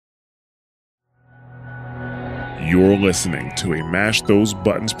You're listening to a Mash Those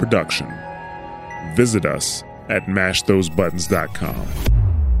Buttons production. Visit us at mashthosebuttons.com.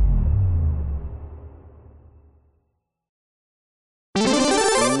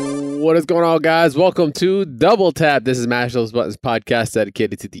 What is going on, guys? Welcome to Double Tap. This is Mash Those Buttons podcast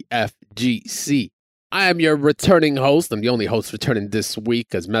dedicated to the FGC. I am your returning host. I'm the only host returning this week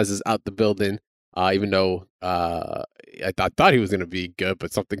because Mez is out the building. Even though I thought he was going to be good,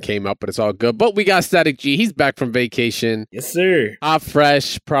 but something came up, but it's all good. But we got Static G. He's back from vacation. Yes, sir. Hot,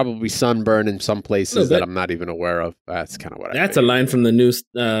 fresh, probably sunburned in some places that I'm not even aware of. That's kind of what That's a line from the new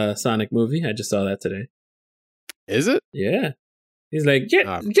Sonic movie. I just saw that today. Is it? Yeah. He's like, get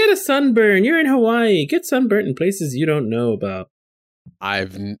a sunburn. You're in Hawaii. Get sunburnt in places you don't know about. All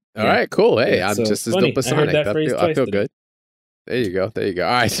right, cool. Hey, Yeah, I'm so just as funny. dope as I heard Sonic. that phrase I twice feel today. good. There you go.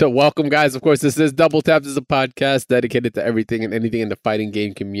 All right, so welcome, guys. Of course, this is Double Tap. This is a podcast dedicated to everything and anything in the fighting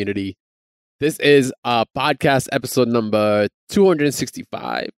game community. This is podcast episode number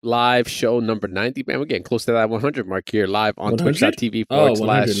 265, live show number 90. Man, we're getting close to that 100 mark here, live on 100? twitch.tv Oh,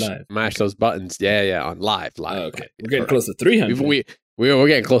 100 / live. mash those buttons. Yeah, on live. Oh, okay. We're getting Correct. close to 300. We're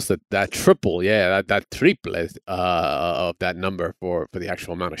getting close to that triple, that triple of that number for the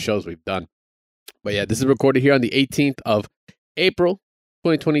actual amount of shows we've done. But yeah, this is recorded here on the 18th of April,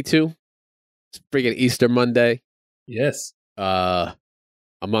 2022. It's freaking Easter Monday. Yes.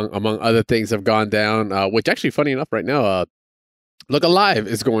 Among other things have gone down, which actually, funny enough, right now, Look Alive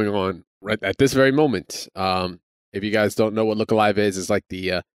is going on right at this very moment. If you guys don't know what Look Alive is, it's like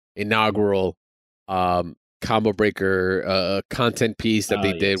the inaugural combo breaker content piece that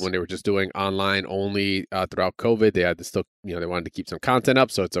they did when they were just doing online only throughout COVID. They had to still, they wanted to keep some content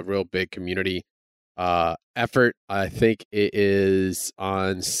up, so it's a real big community effort. I think it is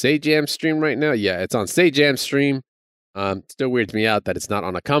on Sajam stream right now. Yeah, it's on Sajam stream. Still weirds me out that it's not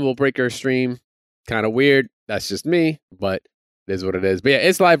on a combo breaker stream. Kind of weird. That's just me, but it is what it is. But yeah,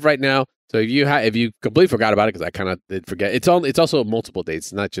 it's live right now. So if you completely forgot about it, because I kind of did forget, it's also multiple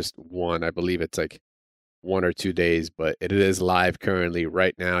days, not just one. I believe it's like 1 or 2 days, but it is live currently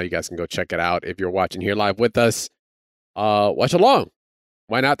right now. You guys can go check it out if you're watching here live with us. Watch along.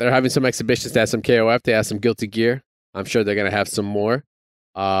 Why not? They're having some exhibitions. They have some KOF. They have some Guilty Gear. I'm sure they're gonna have some more.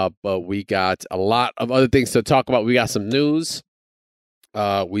 But we got a lot of other things to talk about. We got some news.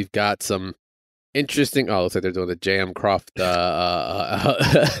 We've got some interesting. Oh, looks like they're doing the Jam Croft segment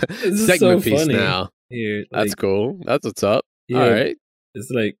piece funny. now. Here, That's cool. That's what's up. Yeah. All right.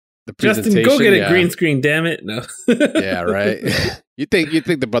 It's like, The Justin, go get a green screen, damn it. No. Yeah, right. You think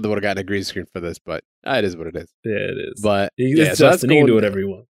the brother would have gotten a green screen for this, but it is what it is. Yeah, it is. But It's yeah, so that's Justin. He can do going whatever he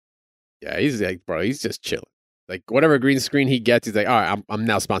wants. Yeah, he's like, bro, he's just chilling. Like whatever green screen he gets, he's like, all right, I'm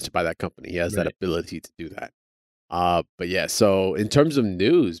now sponsored by that company. He has that Right. ability to do that. But yeah, so in terms of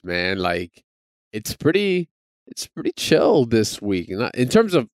news, man, like it's pretty chill this week. In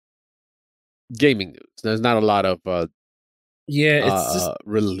terms of gaming news, there's not a lot of It's just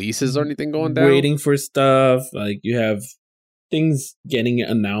releases or anything going down. waiting for stuff. Like you have things getting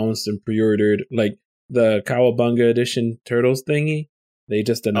announced and pre-ordered, like the Cowabunga Edition Turtles thingy. They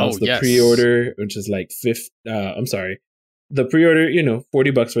just announced the yes. pre-order, which is like the pre-order,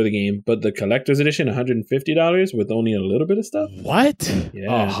 $40 for the game, but the collector's edition, $150 with only a little bit of stuff. What?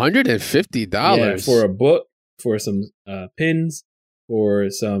 Yeah. $150 Yeah, for a book, for some pins, for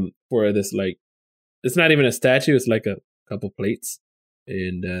this, like, it's not even a statue, it's like a couple plates.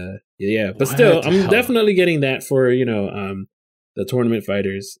 And but What still, the I'm hell? definitely getting that for the tournament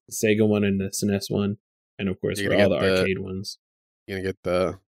fighters, the Sega one and the SNES one, and of course You're for gonna all the get the- arcade ones. You gonna get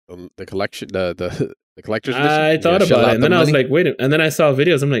the collection, the collector's edition? I You thought gonna shell about out it, and the then I was money? like, wait, and then I saw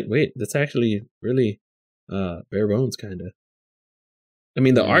videos. I'm like, wait, that's actually really bare bones, kind of. I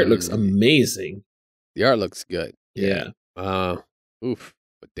mean, the art looks amazing. The art looks good. Yeah. Oof.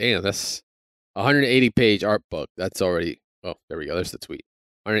 But damn, that's 180-page art book. That's already. Oh, there we go. There's the tweet.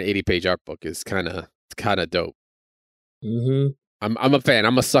 180-page art book is kind of dope. Mm-hmm. I'm a fan.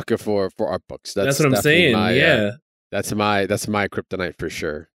 I'm a sucker for art books. That's what I'm definitely saying. Yeah. That's my kryptonite for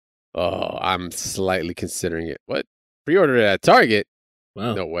sure. Oh, I'm slightly considering it. What? Pre-ordered it at Target?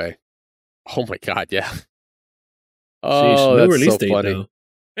 Wow. No way. Oh my god, yeah. Sheesh, Oh, no that's release so date, funny. though.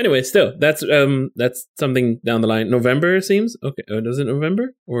 Anyway, still, that's something down the line. November, it seems. Okay, does it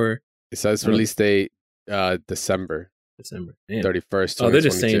November or It says I don't- release date December December? Damn. 31st. Oh, they're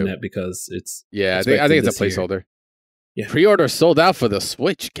just saying 2022. that because it's Yeah, I think expected it's a this year. placeholder. Yeah. Pre-order sold out for the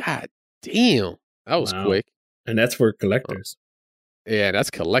Switch. God damn, that was Wow. quick. and that's for collectors. Yeah,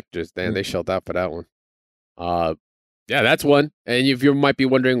 that's collectors. Damn, Mm. they shelled out for that one. Yeah, that's one. And if you might be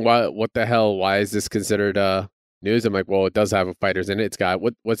wondering what the hell, why is this considered news? I'm like, well, it does have fighters in it. It's got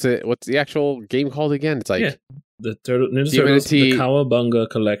what's the actual game called again? It's like Yeah. the Ninja Turtles, the Cowabunga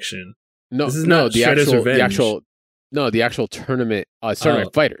Collection. No, this is no, not the Shredder's actual, Revenge. the actual tournament.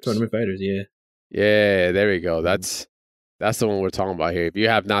 Tournament fighters. Tournament fighters. Yeah. Yeah, there we go. That's the one we're talking about here. If you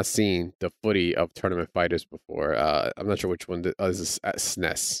have not seen the footy of tournament fighters before, I'm not sure which one. This is at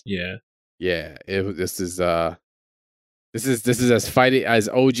SNES. Yeah. Yeah. This is as fighting as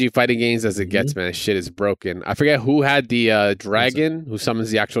OG fighting games as it gets, man. Shit is broken. I forget who had the dragon, who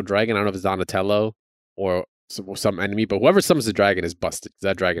summons the actual dragon. I don't know if it's Donatello or some enemy, but whoever summons the dragon is busted.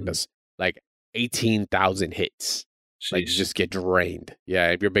 That dragon does like 18,000 hits. Sheesh. Like you just get drained. Yeah,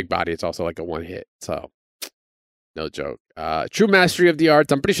 if you're a big body, it's also like a one hit. So no joke. True mastery of the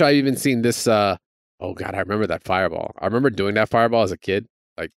arts. I'm pretty sure I've even seen this. Oh god, I remember that fireball. I remember doing that fireball as a kid.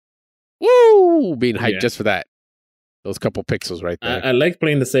 Like, woo, being hyped just for that. Those couple pixels right there. I like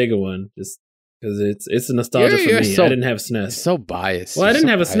playing the Sega one just because it's a nostalgia for me. I didn't have SNES. So biased. Well, I didn't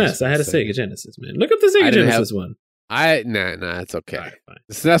have a SNES. I had a Sega Genesis, man. Look up the Sega Genesis one. Nah, it's okay. Right,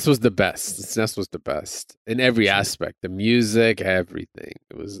 the SNES was the best. The SNES was the best in every aspect. The music, everything.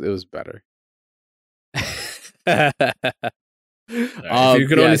 It was better. If you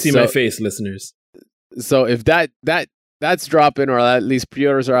could only see my face, listeners. So if that's dropping, or at least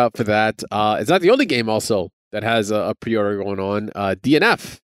pre-orders are out for that. It's not the only game also that has a pre-order going on.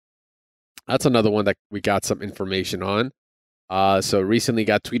 DNF. That's another one that we got some information on. So recently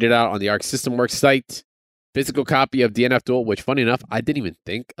got tweeted out on the Arc System Works site. Physical copy of DNF Duel, which funny enough, I didn't even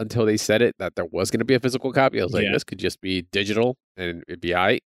think until they said it that there was going to be a physical copy. I was like, this could just be digital and it'd be all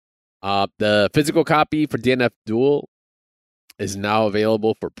right. The physical copy for DNF Duel is now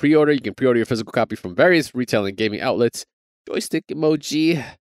available for pre-order. You can pre-order your physical copy from various retail and gaming outlets. Joystick emoji.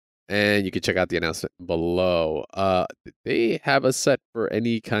 And you can check out the announcement below. Did they have a set for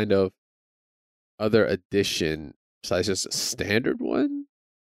any kind of other edition besides just a standard one?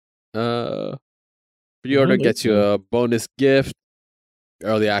 Pre-order gets you a bonus gift,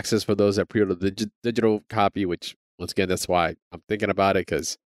 early access for those that pre-order the digital copy, which, once again, that's why I'm thinking about it,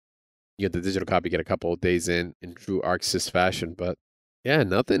 because you get the digital copy, get a couple of days in true ArcSys fashion. But yeah,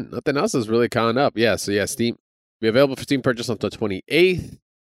 nothing else is really coming up. Yeah, so yeah, Steam be available for Steam purchase until 28th.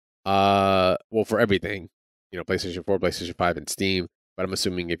 Well, for everything, PlayStation 4, PlayStation 5, and Steam. But I'm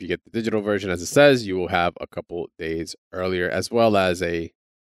assuming if you get the digital version, as it says, you will have a couple days earlier, as well as a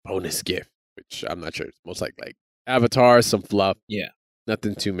bonus gift, which I'm not sure. It's most like avatars, some fluff. Yeah,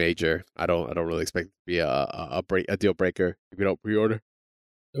 nothing too major. I don't really expect it to be a deal breaker if you don't pre-order.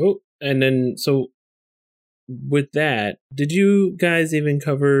 Oh, and then so with that, did you guys even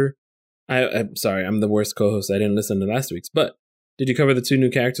cover? I'm sorry, I'm the worst co-host. I didn't listen to last week's, but did you cover the 2 new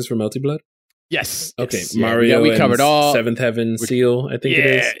characters for Melty Blood? Yes. Okay, yes, Mario. We covered all. Seventh Heaven Seal, I think it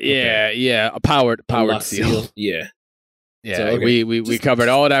is. Yeah. A powered seal. Yeah. Yeah, so, okay. we covered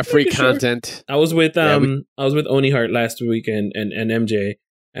all that free content. Sure. I was with Oni Hart last week and MJ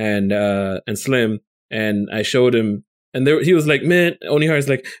and Slim, and I showed him, and he was like, "Man," Oni Hart's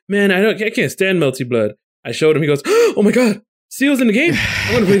like, "Man, I can't stand Melty Blood." I showed him. He goes, "Oh my god, Seal's in the game!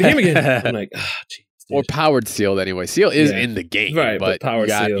 I want to play the game again." I'm like, "Jeez." Or powered Seal anyway. Seal is in the game, right? But powered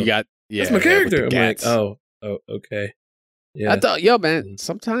Seal, you got that's my character. I'm like, oh, okay. Yeah. I thought, man,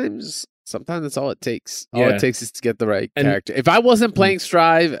 sometimes that's all it takes. All it takes is to get the right character. If I wasn't playing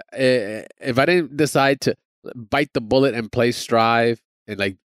Strive, if I didn't decide to bite the bullet and play Strive and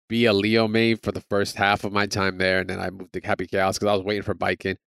like be a Leo main for the first half of my time there, and then I moved to Happy Chaos because I was waiting for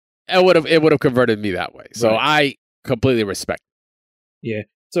biking, it would have converted me that way. So I completely respect. Yeah.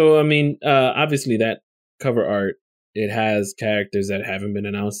 So I mean, obviously that cover art, it has characters that haven't been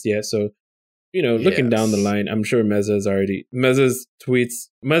announced yet. So, looking down the line, I'm sure Meza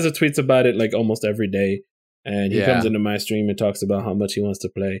tweets about it like almost every day. And he comes into my stream and talks about how much he wants to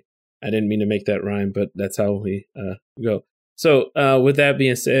play. I didn't mean to make that rhyme, but that's how we go. So with that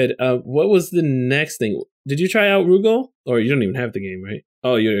being said, what was the next thing? Did you try out Rugal? Or you don't even have the game, right?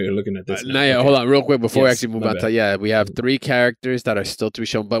 Oh, you're looking at this. Okay. Hold on real quick before we actually move on to, we have 3 characters that are still to be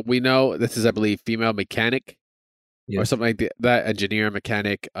shown, but we know this is, I believe, female mechanic or something like that, engineer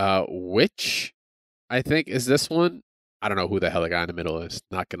mechanic, which I think is this one. I don't know who the hell the guy in the middle is,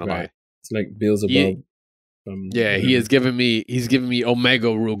 not gonna lie. It's like Beelzebub. He's giving me Omega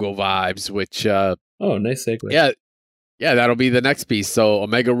Rugal vibes, which nice segue. Yeah, that'll be the next piece. So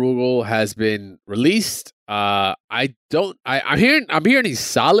Omega Rugal has been released. I'm hearing he's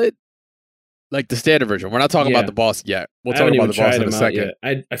solid, like the standard version. We're not talking about the boss yet. We'll talk about the boss in a second.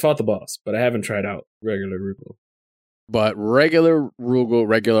 I fought the boss, but I haven't tried out regular Rugal. But regular Rugal,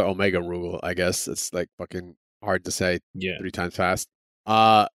 regular Omega Rugal, I guess it's like fucking hard to say 3 times fast.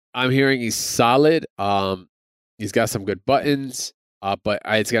 I'm hearing he's solid. He's got some good buttons, but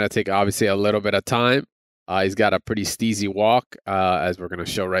it's gonna take obviously a little bit of time. He's got a pretty steezy walk, as we're going to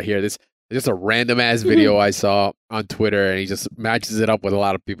show right here. This is just a random ass video I saw on Twitter, and he just matches it up with a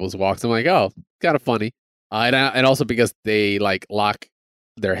lot of people's walks. I'm like, oh, kind of funny. And also because they like lock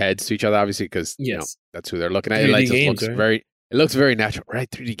their heads to each other, obviously, because you know, that's who they're looking at. It like, just looks very. It looks very natural, right?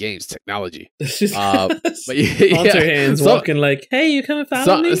 3D games technology. But Alter hands walking like, "Hey, you come and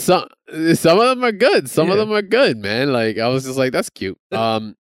follow me?" Some of them are good. Some of them are good, man. Like I was just like, that's cute.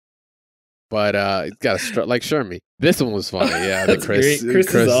 But it's got a like Shermie. This one was funny. Yeah, the Chris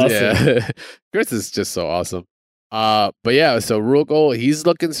is awesome. Yeah. Chris is just so awesome. But yeah, so Rugal, he's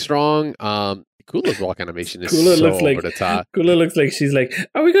looking strong. Kula's walk animation is so over the top. Kula looks like she's like,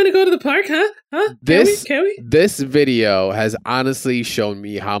 "Are we going to go to the park, huh? Can we? This video has honestly shown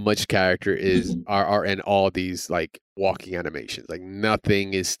me how much character are in all these like walking animations. Like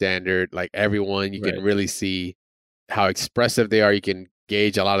nothing is standard. Like everyone, you can really see how expressive they are. You can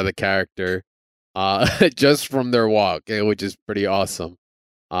gauge a lot of the character just from their walk, which is pretty awesome.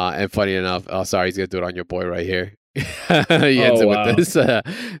 And funny enough, sorry, he's gonna do it on your boy right here. He ends it with this.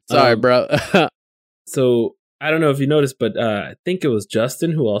 Sorry, bro. So I don't know if you noticed, but I think it was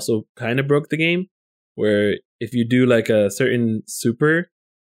Justin who also kind of broke the game, where if you do like a certain super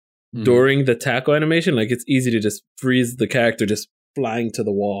during the tackle animation, like it's easy to just freeze the character just flying to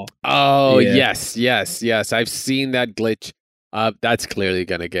the wall. Oh, yes. I've seen that glitch. That's clearly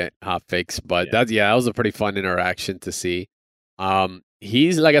gonna get hot fixed, but that was a pretty fun interaction to see.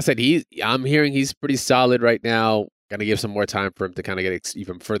 He's like I said, I'm hearing he's pretty solid right now. Gonna give some more time for him to kind of get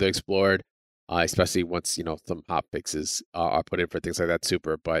even further explored, especially once some hot fixes are put in for things like that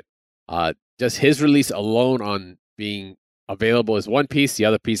super. But just his release alone on being available is one piece. The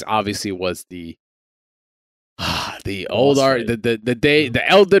other piece obviously was the old art, the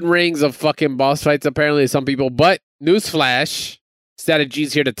Elden Rings of fucking boss fights. Apparently, some people. But newsflash,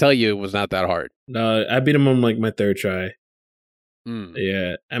 StaticG's here to tell you it was not that hard. No, I beat him on like my third try.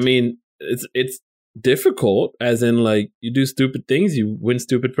 Yeah, I mean it's difficult, as in like you do stupid things, you win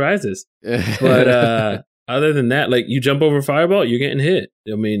stupid prizes. But other than that, like you jump over fireball, you're getting hit.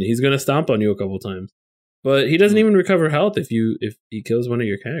 I mean, he's gonna stomp on you a couple times, but he doesn't even recover health if he kills one of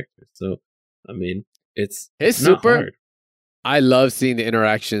your characters. So I mean, it's his super. Hard. I love seeing the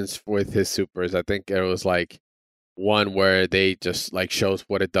interactions with his supers. I think it was like one where they just like shows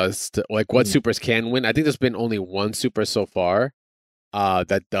what it does to like what supers can win. I think there's been only one super so far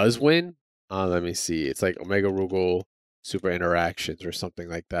that does win. Let me see. It's like Omega Rugal super interactions or something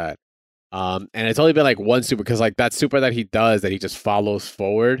like that. And it's only been like one super because like that super that he does that he just follows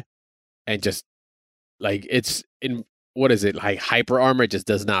forward and just like it's in what is it like hyper armor just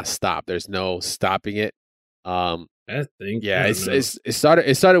does not stop. There's no stopping it. I think it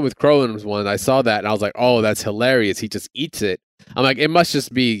started with Crowan's one. I saw that and I was like, oh, that's hilarious. He just eats it. I'm like, it must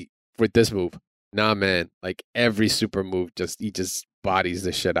just be with this move. Nah, man. Like every super move he just bodies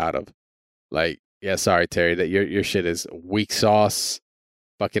the shit out of. Like, yeah, sorry, Terry, that your shit is weak sauce.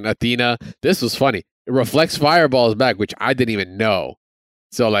 Fucking Athena. This was funny. It reflects fireballs back, which I didn't even know.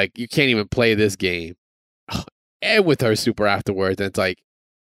 So, like, you can't even play this game. And with her super afterwards, and it's like,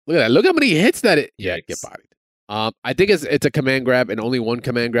 look at that. Look how many hits that it. Yeah, get bodied. I think it's a command grab, and only one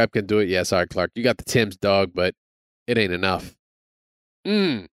command grab can do it. Yeah, sorry, Clark. You got the Tim's dog, but it ain't enough.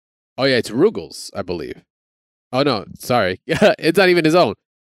 Oh, yeah, it's Rugal's, I believe. Oh, no, sorry. It's not even his own.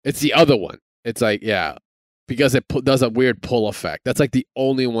 It's the other one. It's like, yeah, because it does a weird pull effect. That's like the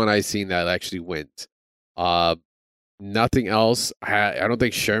only one I've seen that actually wins. Nothing else. I don't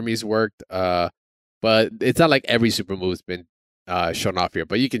think Shermie's worked. But it's not like every super move's been shown off here.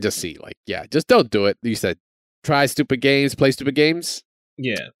 But you can just see, like, yeah, just don't do it. You said, try stupid games, play stupid games.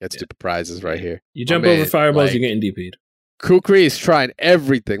 Yeah. Get stupid prizes right here. You jump over fireballs, like, you're getting DP'd. Kukri is trying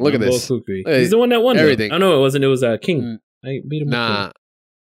everything. Look at this. Kukri. He's the one that won. Everything. Oh, no, it wasn't. It was King. I beat him. Nah.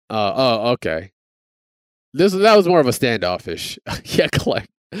 Okay. That was more of a standoffish. Yeah, Clark.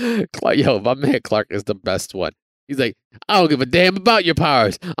 Yo, my man Clark is the best one. He's like, I don't give a damn about your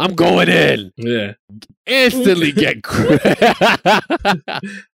powers. I'm going in. Yeah. Instantly get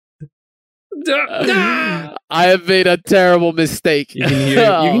I have made a terrible mistake. You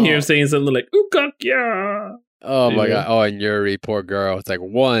can hear him saying something like, Ukakya. Oh, my God. Oh, and Yuri, poor girl. It's like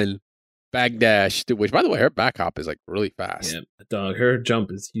one backdash, which, by the way, her back hop is like really fast. Yeah, dog. Her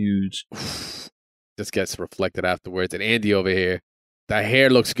jump is huge. Just gets reflected afterwards. And Andy over here, that hair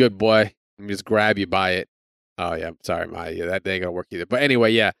looks good, boy. Let me just grab you by it. Oh, yeah. Sorry, that ain't gonna work either. But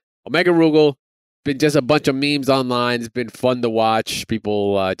anyway, yeah. Omega Rugal, been just a bunch of memes online. It's been fun to watch.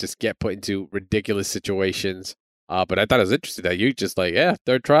 People just get put into ridiculous situations. But I thought it was interesting that you just like, yeah,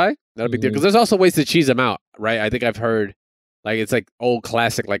 third try? Not a big deal. Because there's also ways to cheese them out, right? I think I've heard, like, it's like old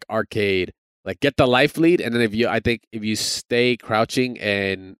classic, like arcade. like get the life lead, and then if you stay crouching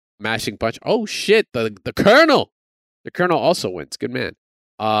and mashing punch, oh shit, the Colonel also wins. Good man.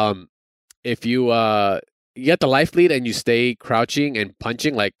 If you get the life lead and you stay crouching and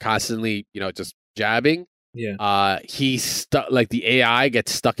punching, like constantly, just jabbing. Yeah. He's stuck. Like the AI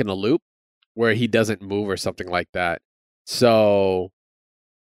gets stuck in a loop where he doesn't move or something like that. So,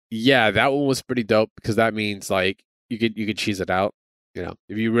 yeah, that one was pretty dope because that means like you could cheese it out.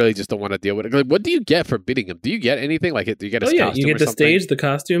 If you really just don't want to deal with it. Like, what do you get for beating him? Do you get anything? Like, do you get his costume? You get the stage, the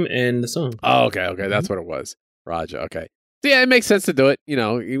costume, and the song. Oh, okay, that's what it was. Roger. Okay, so yeah, it makes sense to do it.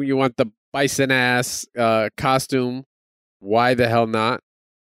 You want the bison ass costume. Why the hell not?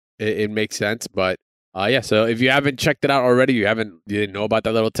 It makes sense, but yeah. So if you haven't checked it out already, you didn't know about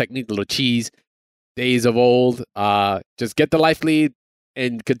that little technique, the little cheese days of old. Just get the life lead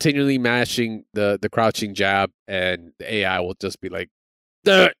and continually mashing the crouching jab, and the AI will just be like,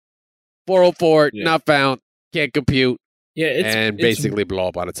 404, not found, can't compute. Yeah, and basically blow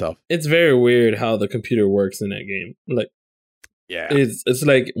up on itself. It's very weird how the computer works in that game. Like, yeah, it's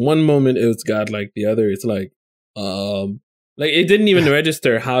like one moment it's godlike, the other it's like it didn't even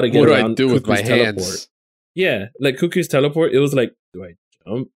register how to get what around do I do with my teleport. hands? Yeah, like Cuckoo's teleport, it was like, do I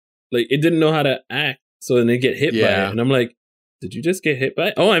jump? Like, it didn't know how to act, so then they get hit by it, and I'm like, did you just get hit by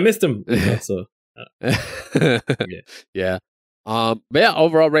it? Oh, I missed him. So, yeah. But yeah,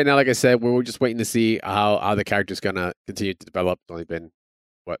 overall, right now, like I said, we're just waiting to see how the character's gonna continue to develop. It's only been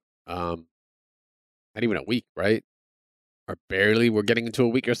not even a week, right? Or barely. We're getting into a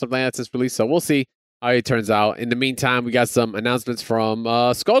week or something like that since release, so we'll see how it turns out. In the meantime, we got some announcements from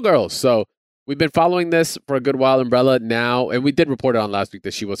Skullgirls. So we've been following this for a good while. Umbrella now, and we did report it on last week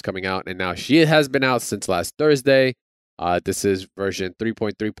that she was coming out, and now she has been out since last Thursday. This is version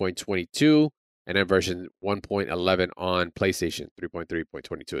 3.3.22. And then version 1.11 on PlayStation.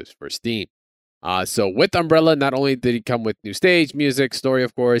 3.3.22 is for Steam. So with Umbrella, not only did he come with new stage, music, story,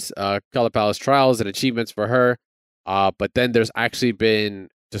 of course, Color Palace trials and achievements for her, but then there's actually been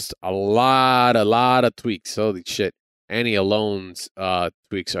just a lot of tweaks. Holy shit. Annie Alone's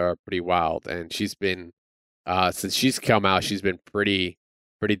tweaks are pretty wild. And she's been, since she's come out, she's been pretty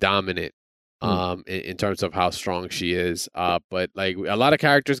dominant. In terms of how strong she is. But like a lot of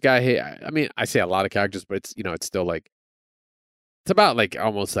characters got hit. I mean, I say a lot of characters, but it's, it's still like, it's about like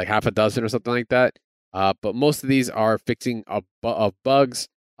almost like half a dozen or something like that. But most of these are fixing of bugs.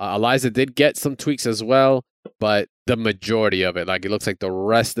 Eliza did get some tweaks as well, but the majority of it, like it looks like the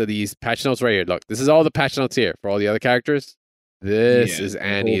rest of these patch notes right here. Look, this is all the patch notes here for all the other characters. This is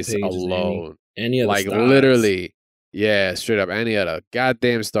Annie's alone. Annie like literally. Yeah, straight up, any of the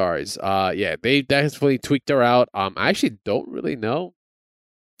goddamn stars. Yeah, they definitely tweaked her out. I actually don't really know,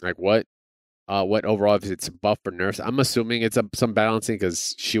 like what overall, if it's buff or nerfs. I'm assuming it's some balancing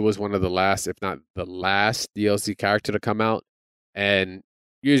because she was one of the last, if not the last, DLC character to come out. And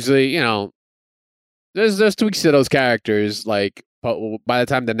usually, there's tweaks to those characters. Like, but by the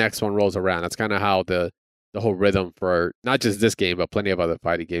time the next one rolls around, that's kind of how the whole rhythm for not just this game, but plenty of other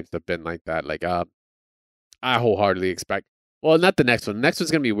fighting games have been like that. Like, I wholeheartedly expect. Well, not the next one. The next one's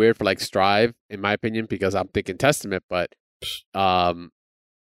gonna be weird for like Strive, in my opinion, because I'm thinking Testament. But,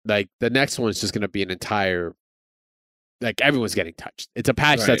 like the next one's just gonna be an entire. Like everyone's getting touched. It's a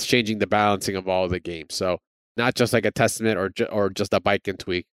patch that's changing the balancing of all the games. So not just like a Testament or just a bike and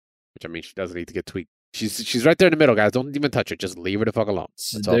tweak, which I mean she doesn't need to get tweaked. She's right there in the middle, guys. Don't even touch her. Just leave her the fuck alone.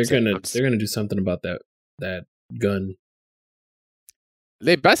 They're gonna do something about that gun.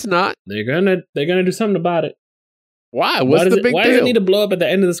 They best not. They're gonna do something about it. Why? What's the big deal? Why does it need to blow up at the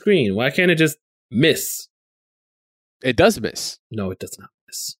end of the screen? Why can't it just miss? It does miss. No, it does not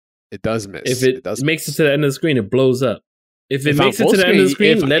miss. It does miss. If it makes it to the end of the screen, it blows up. If it makes it to the end of the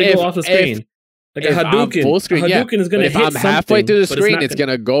screen, let it go off the screen. Like a Hadouken. Full screen, Hadouken is gonna hit something. If I'm halfway through the screen, it's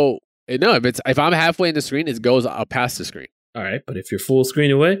gonna go. No, if I'm halfway in the screen, it goes past the screen. All right, but if you're full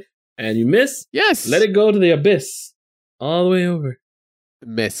screen away and you miss, yes, let it go to the abyss, all the way over.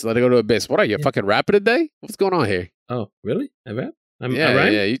 Miss. Let it go to abyss. What are you fucking rapping today? What's going on here? Oh, really? I rap? I rhyme?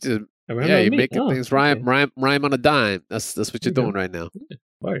 Yeah. You just you're making things rhyme on a dime. That's what you're doing right now.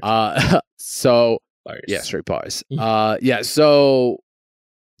 Bars. So bars. Yeah, straight bars. Yeah. So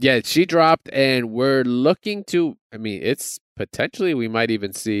yeah, she dropped, and we're looking to. I mean, it's potentially we might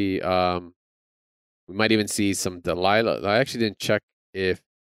even see some Delilah. I actually didn't check if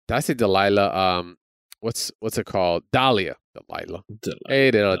did I say Delilah. What's it called? Dahlia. Delilah.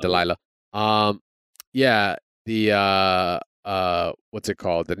 Hey, Delilah. Yeah, the what's it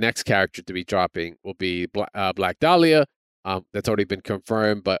called? The next character to be dropping will be Black Dahlia. That's already been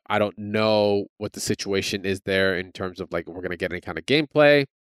confirmed, but I don't know what the situation is there in terms of like we're gonna get any kind of gameplay.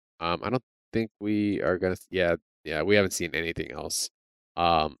 I don't think we are gonna. Yeah, we haven't seen anything else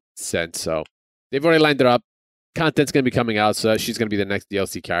since. So they've already lined it up. Content's gonna be coming out, so she's gonna be the next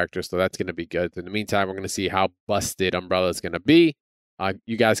DLC character. So that's gonna be good. In the meantime, we're gonna see how busted Umbrella is gonna be.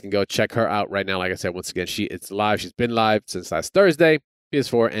 You guys can go check her out right now. Like I said, once again, it's live. She's been live since last Thursday,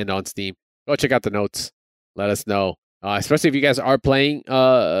 PS4 and on Steam. Go check out the notes. Let us know, especially if you guys are playing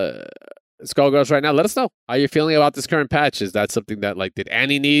Skullgirls right now. Let us know how you're feeling about this current patch. Is that something that did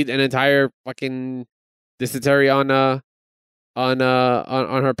Annie need an entire fucking dysentery on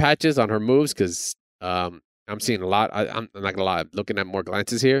her patches, on her moves? Because I'm seeing a lot. I'm not gonna lie. I'm looking at more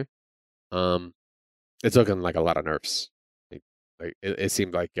glances here. It's looking like a lot of nerfs. It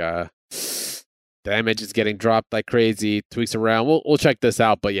seemed like damage is getting dropped like crazy. Tweaks around. We'll check this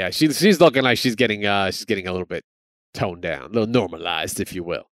out. But yeah, she's looking like she's getting a little bit toned down, a little normalized, if you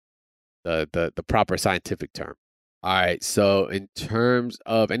will, the proper scientific term. All right. So in terms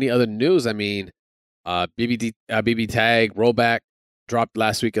of any other news, I mean, BB tag rollback dropped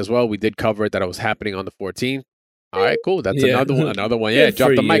last week as well. We did cover it that it was happening on the 14th. All right, cool. That's another one. Yeah,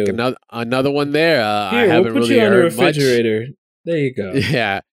 drop the mic. Another one there. Here, I haven't we'll put really you on heard the refrigerator. much. There you go.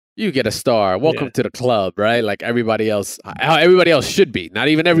 Yeah, you get a star. Welcome to the club, right? Like everybody else, how everybody else should be. Not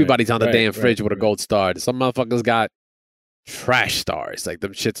even everybody's on the damn fridge with a gold star. Some motherfuckers got trash stars. Like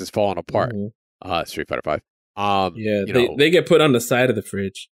them shits is falling apart. Street Fighter 5. They get put on the side of the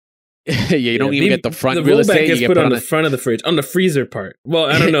fridge. You don't even get the front the real estate. Gets put on the front of the fridge, on the freezer part. Well,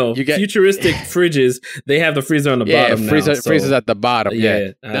 I don't know. Futuristic fridges, they have the freezer on the bottom. Freezer's at the bottom.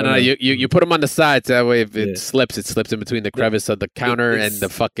 No. You put them on the sides. That way, if it slips in between the crevice of the counter and the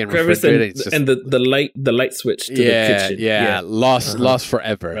fucking refrigerator. And the light switch to the kitchen. Yeah. Lost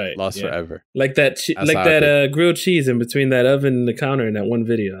forever. Right. Lost forever. Like that grilled cheese in between that oven and the counter in that one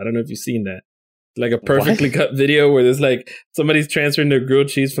video. I don't know if you've seen that. Like a perfectly cut video where there's somebody's transferring their grilled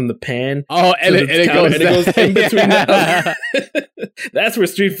cheese from the pan. Oh, and it goes in between that. That's where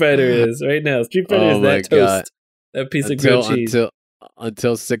Street Fighter is right now. Street Fighter is that toast, that piece of grilled cheese.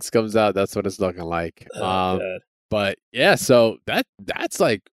 Until 6 comes out, that's what it's looking like. But yeah, so that's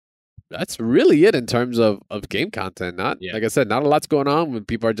really it in terms of game content. Like I said, not a lot's going on when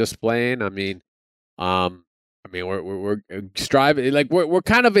people are just playing. I mean, we're striving, like we're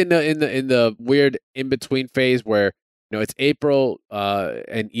kind of in the weird in between phase where it's April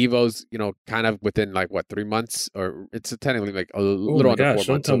and EVO's kind of within 3 months, or it's technically a little under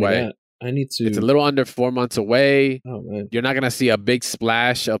 4 months away. It's a little under 4 months away. Oh man, you're not gonna see a big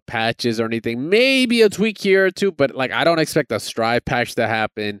splash of patches or anything. Maybe a tweak here or two, but I don't expect a Strive patch to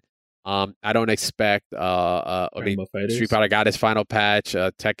happen. I don't expect Street Fighter got his final patch.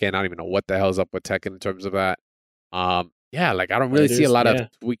 Tekken, I don't even know what the hell's up with Tekken in terms of that. I don't really see a lot of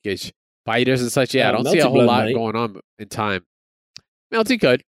tweakage fighters and such. I don't see a whole lot going on in time. Melty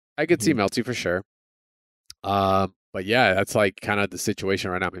could. I could see Melty for sure. But yeah, that's kind of the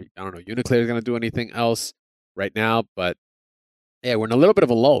situation right now. I don't know. Uniclear is going to do anything else right now, but yeah, we're in a little bit of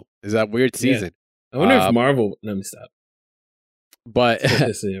a lull. Is that weird season? I wonder if Marvel. Let me stop. But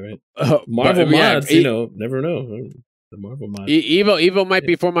Marvel mods, never know. The Marvel mods. Evo might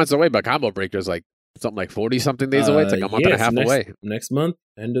be 4 months away, but Combo Breaker's something like 40-something days away. It's a month and a half away. Next month,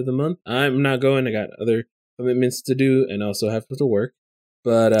 end of the month. I'm not going. I got other commitments to do and also have to work.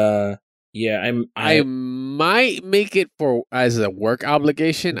 But I might make it as a work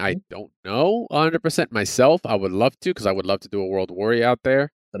obligation. I don't know 100% myself. I would love to, because I would love to do a World Warrior out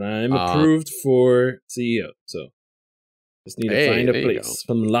there. But I'm approved for CEO, so just need to find a place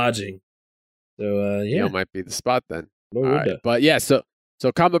from lodging. So might be the spot then. All right. But yeah, so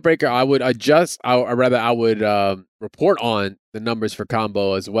Combo Breaker, I would adjust. I would report on the numbers for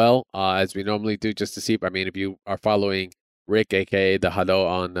Combo as well, as we normally do, just to see. If you are following Rick, aka the Hado,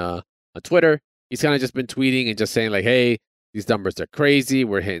 on Twitter, he's kind of just been tweeting and just saying hey, these numbers are crazy.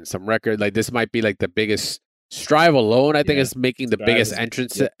 We're hitting some record. This might be the biggest Strive alone. I think is making the biggest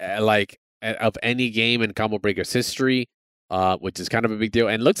entrance of any game in Combo Breaker's history, which is kind of a big deal.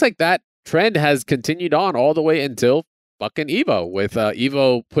 And looks like that trend has continued on all the way until fucking EVO, with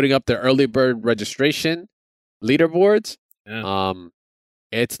EVO putting up their early bird registration leaderboards.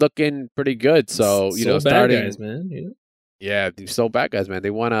 It's looking pretty good. So starting bad guys, man. These so bad guys, man. They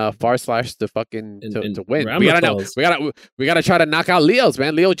want // to fucking to win. We gotta try to knock out Leo's,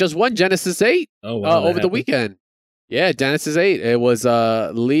 man. Leo just won Genesis 8 over the weekend. Yeah, Genesis 8. It was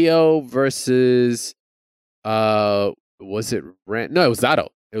Leo versus was it Rand? No, it was Zato.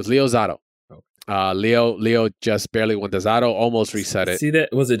 It was Leo Zato. Leo just barely won the Zato, almost reset it. See that?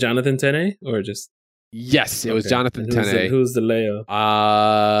 Was it Jonathan Tene or just? Yes, it was Jonathan Tene. Who's the Leo?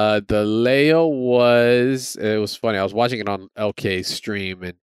 The Leo was. It was funny. I was watching it on LK's stream,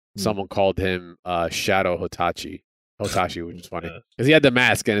 and someone called him Shadow Hotachi, which is funny because he had the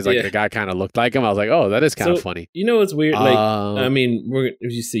mask and it's like the guy kind of looked like him. I was like, oh, that is kind of funny. You know what's weird? Like, I mean,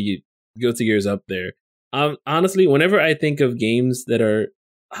 if you see Guilty Gear's up there. Honestly, whenever I think of games that are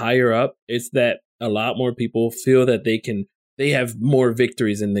higher up, it's that a lot more people feel that they have more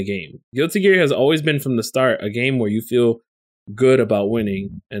victories in the game. Guilty Gear has always been from the start a game where you feel good about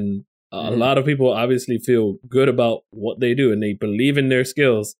winning, and a lot of people obviously feel good about what they do and they believe in their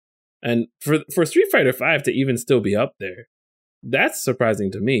skills. And for Street Fighter V to even still be up there, that's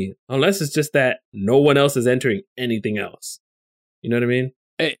surprising to me. Unless it's just that no one else is entering anything else. You know what I mean?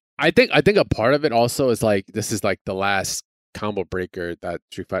 I think a part of it also is like this is like the last combo breaker that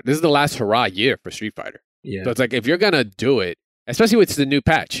Street Fighter. This is the last hurrah year for Street Fighter. Yeah. So it's like if you're gonna do it, especially with the new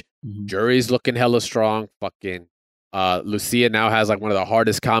patch, Jury's looking hella strong. Fucking Lucia now has like one of the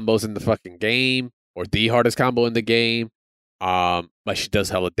hardest combos in the fucking game, or the hardest combo in the game. Like she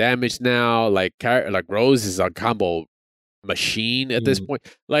does hella damage now. Like Rose is a combo machine at this point.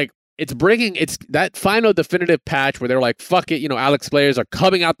 Like it's that final definitive patch where they're like, fuck it, Alex players are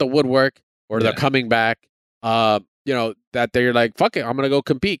coming out the woodwork, or they're coming back. That they're like, fuck it, I'm gonna go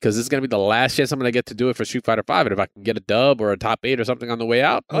compete because this is gonna be the last chance I'm gonna get to do it for Street Fighter V. And if I can get a dub or a top 8 or something on the way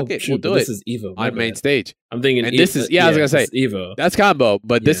out, we'll do it. This is EVO on main stage. I'm thinking, and this is I was gonna say EVO. That's combo,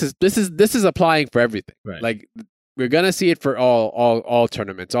 but this is applying for everything. Right. Like we're gonna see it for all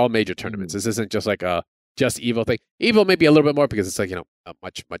tournaments, all major tournaments. This isn't just like a just EVO thing. EVO may be a little bit more because it's like a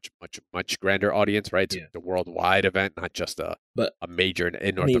much grander audience, right? It's a worldwide event, not just a major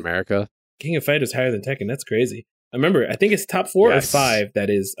in North America. King of Fighters higher than Tekken. That's crazy. I remember, I think it's top 4 or 5 that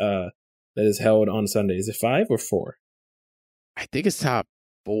is held on Sunday. Is it 5 or 4? I think it's top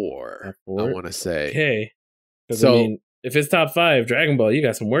 4. I want to say. Okay. So if it's top 5, Dragon Ball, you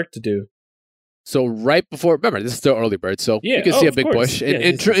got some work to do. So right before, remember, this is still early bird, so you can see a big push.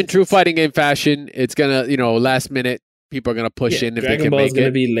 In true fighting game fashion, it's gonna, last minute, people are gonna push in if Dragon they can Ball make is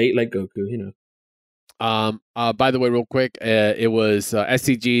gonna be late like Goku, By the way, real quick, it was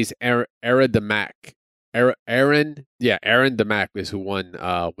SCG's Aaron Damac is who won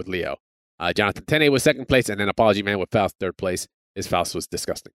with Leo. Jonathan Tene was second place, and then Apology Man with Faust third place. His Faust was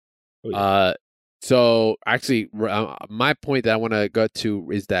disgusting. So actually, my point that I want to go to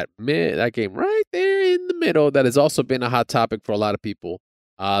is that that game right there in the middle that has also been a hot topic for a lot of people.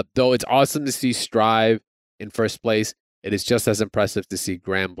 Though it's awesome to see Strive in first place, it is just as impressive to see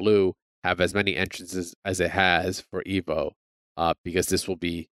BlazBlue have as many entrances as it has for EVO, because this will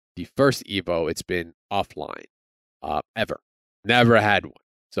be the first EVO it's been offline ever. Never had one.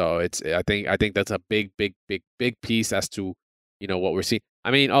 So I think that's a big piece as to what we're seeing. I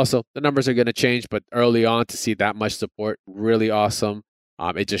mean, also the numbers are going to change, but early on to see that much support, really awesome.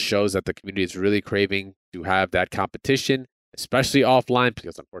 It just shows that the community is really craving to have that competition, especially offline,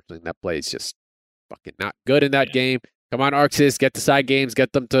 because unfortunately NetPlay is just fucking not good in that game. Come on, Arxis, get the side games,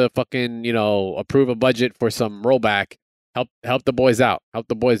 get them to fucking approve a budget for some rollback. Help the boys out.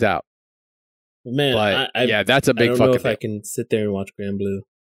 Man, but, that's a big fucking. I don't know if I can sit there and watch BlazBlue.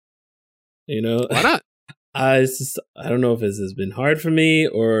 Why not? I don't know if this has been hard for me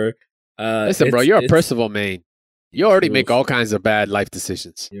or. Listen, bro, you're a Percival main. You already make all kinds of bad life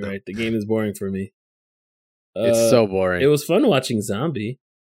decisions. You're right. The game is boring for me. It's so boring. It was fun watching Zombie.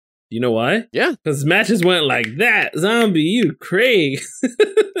 You know why? Yeah. Because matches went like that. Zombie, you Craig.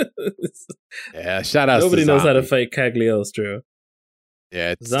 Yeah, shout out. Nobody knows how to fight Cagliostro.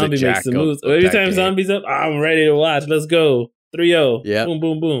 Yeah, it's Zombie makes the moves. Every time Zombie's up, I'm ready to watch. Let's go. 3-0. Yeah. Boom,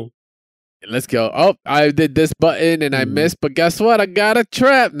 boom, boom. Let's go. Oh, I did this button and I missed, but guess what? I got a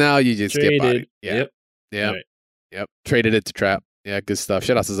trap. Now you just skip on it. Yeah. Yep. Traded it to trap. Yeah, good stuff.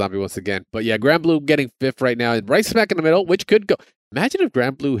 Shout out to Zombie once again. But yeah, BlazBlue getting 5th right now, right smack in the middle, which could go. Imagine if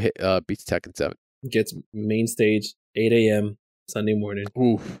BlazBlue beats Tekken 7. Gets main stage 8 a.m. Sunday morning.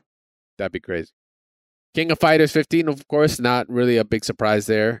 Oof. That'd be crazy. King of Fighters 15, of course, not really a big surprise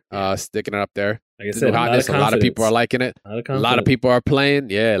there. Sticking it up there. Like I said, a lot of people are liking it. A lot of people are playing.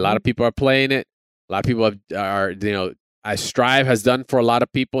 Yeah, a lot of people are playing it. A lot of people are as Strive has done for a lot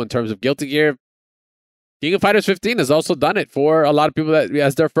of people in terms of Guilty Gear. King of Fighters 15 has also done it for a lot of people that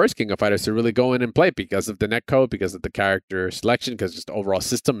as their first King of Fighters to really go in and play because of the netcode, because of the character selection, because just the overall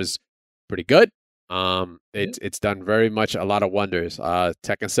system is pretty good. It's done very much a lot of wonders.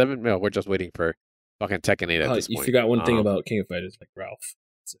 Tekken 7, we're just waiting for fucking Tekken 8 at this point. You forgot one thing about King of Fighters, like Ralph.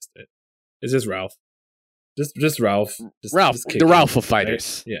 It's just Ralph. Just Ralph. The Ralph of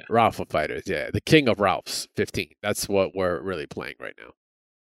Fighters. Right? Yeah. Ralph of Fighters, yeah. The King of Ralphs, 15. That's what we're really playing right now.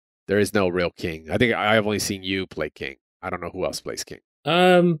 There is no real King. I think I've only seen you play King. I don't know who else plays King.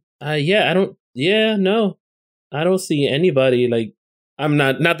 No. I don't see anybody. Like, I'm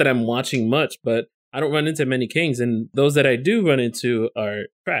not that I'm watching much, but I don't run into many kings, and those that I do run into are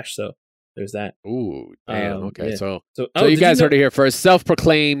trash. So there's that. Ooh, damn. Okay, yeah. so oh, you guys heard it here first.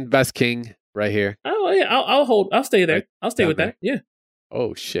 Self-proclaimed best king right here. Oh yeah, I'll stay there. Right I'll stay with there. that. Yeah.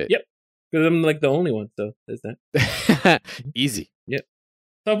 Oh shit. Yep. Because I'm like the only one. So there's that. Easy. Yep.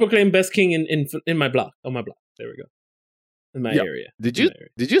 Self-proclaimed best king in my block. On my block. There we go. In my area. Did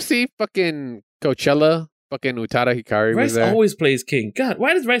you see fucking Coachella? Fucking Utada Hikari Rice was there. always plays king. God,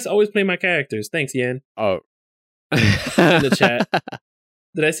 why does Rice always play my characters? Thanks, Yan. Oh. In the chat.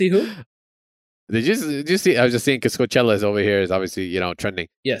 Did I see who? Did you see? I was just seeing because Coachella is over here. Is obviously trending.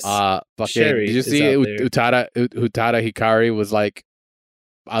 Yes. Fucking. Sherry did you see Utada Hikari was like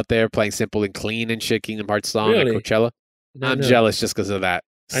out there playing simple and clean and shit Kingdom Hearts song at Coachella? I'm jealous just because of that.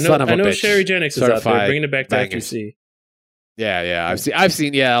 I know. Son of a bitch. Sherry Jennings is out there bringing it back to bangers. FGC. Yeah. I've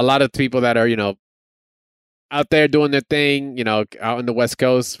seen a lot of people that are out there doing their thing, out in the West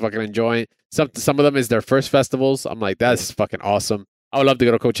Coast, fucking enjoying. Some of them is their first festivals. I'm like, that's fucking awesome. I would love to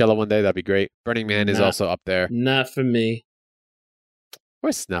go to Coachella one day. That'd be great. Burning Man is also up there. Not for me. Of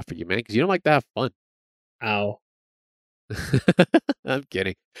course it's not for you, man, because you don't like to have fun. Ow. I'm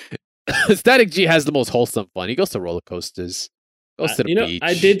kidding. Static G has the most wholesome fun. He goes to roller coasters, goes to the beach.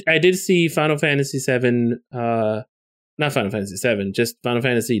 I did see Final Fantasy VII, not Final Fantasy VII, just Final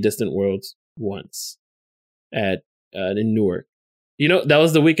Fantasy Distant Worlds once at in Newark. That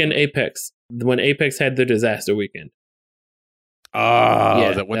was the weekend Apex, when Apex had their disaster weekend.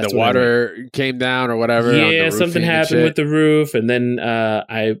 Oh, when the water came down or whatever. Yeah, something happened with the roof, and then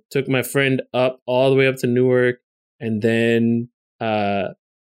I took my friend all the way up to Newark, and then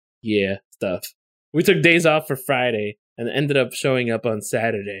stuff. We took days off for Friday, and ended up showing up on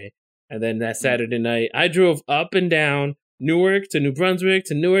Saturday, and then that Saturday night I drove up and down Newark to New Brunswick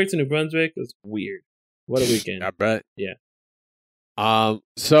to Newark to New Brunswick. It was weird. What a weekend! I bet. Yeah.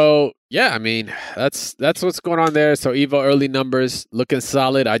 So yeah, I mean that's what's going on there. So EVO early numbers looking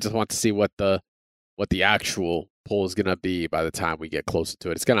solid. I just want to see what the actual poll is gonna be by the time we get closer to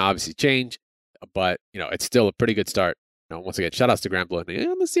it. It's gonna obviously change, but it's still a pretty good start. Once again, shout outs to Grand Blue.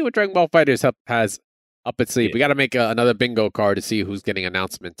 Let's see what Dragon Ball Fighters has up its sleeve. Yeah. We got to make another bingo card to see who's getting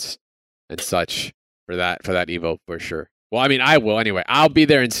announcements and such for that EVO for sure. Well, I mean, I will anyway. I'll be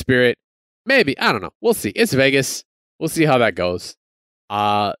there in spirit. Maybe, I don't know. We'll see. It's Vegas. We'll see how that goes.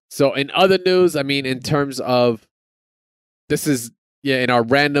 So in other news, I mean, in terms of this is in our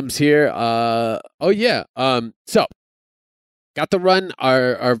randoms here. So got to run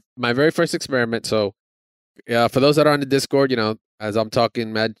my very first experiment. So for those that are on the Discord, as I'm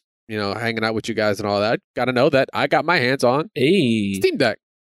talking, mad, hanging out with you guys and all that, got to know that I got my hands on Steamdeck.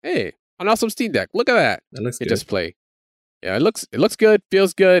 Hey, an awesome Steamdeck. Look at that. That looks good. Just play. Yeah, it looks good.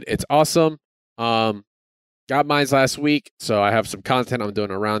 Feels good. It's awesome. Got mine last week, so I have some content I'm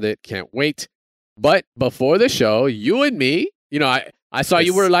doing around it. Can't wait. But before the show, you and me, I saw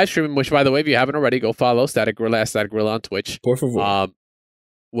you were live streaming, which, by the way, if you haven't already, go follow StaticGorilla at StaticGorilla on Twitch. Por favor.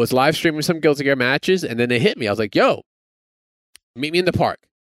 Was live streaming some Guilty Gear matches, and then they hit me. I was like, yo, meet me in the park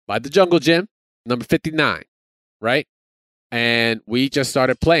by the Jungle Gym, number 59, right? And we just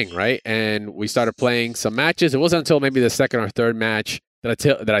started playing, right? And we started playing some matches. It wasn't until maybe the second or third match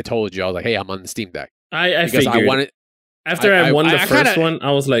that I told you. I was like, hey, I'm on the Steamdeck. I figured. After I won the first one,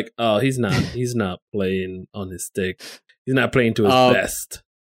 I was like, oh, he's not playing on his stick. He's not playing to his best.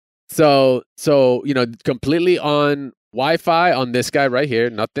 So completely on Wi-Fi on this guy right here,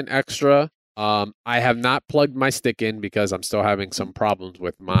 nothing extra. I have not plugged my stick in because I'm still having some problems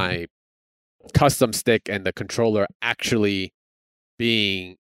with my custom stick and the controller actually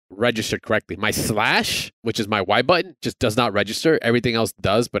being registered correctly. My slash, which is my Y button, just does not register. Everything else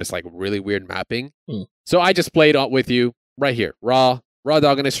does, but it's like really weird mapping. So I just played with you right here, raw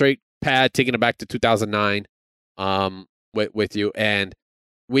dog in a straight pad, taking it back to 2009 with you, and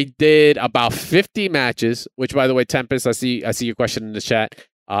we did about 50 matches, which, by the way, Tempest, I see your question in the chat.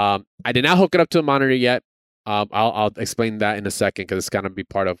 I did not hook it up to a monitor yet. I'll explain that in a second because it's going to be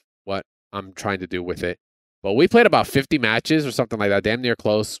part of what I'm trying to do with it. But we played about 50 matches or something like that, damn near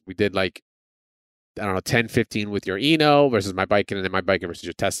close. We did 10, 15 with your Eno versus my Biking, and then my Biking versus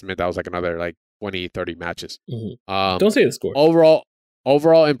your Testament. That was another 20, 30 matches. Mm-hmm. Don't say the score.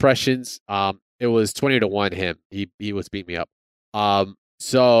 Overall impressions, it was 20-1 him. He was beat me up.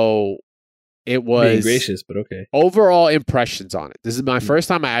 So it was being gracious, but okay. Overall impressions on it. This is my first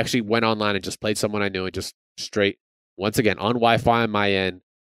time I actually went online and just played someone I knew and just straight, once again, on Wi-Fi on my end.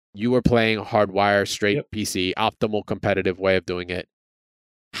 You were playing hardwire, straight PC, optimal competitive way of doing it.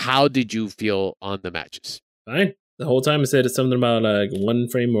 How did you feel on the matches? Fine. The whole time it said something about one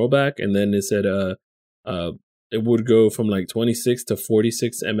frame rollback, and then it said it would go from like 26 to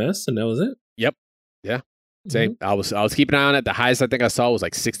 46 ms, and that was it. Yep. Yeah. Same. Mm-hmm. I was keeping an eye on it. The highest I think I saw was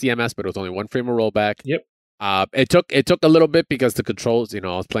like 60 ms, but it was only one frame of rollback. Yep. It took a little bit because the controls, I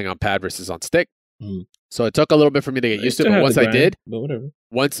was playing on pad versus on stick. Mm. So it took a little bit for me to get used to it. But once I did, but whatever.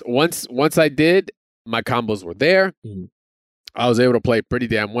 Once I did, my combos were there. Mm. I was able to play pretty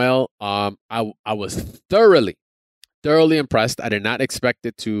damn well. I was thoroughly impressed. I did not expect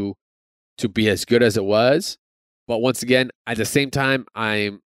it to be as good as it was. But once again, at the same time,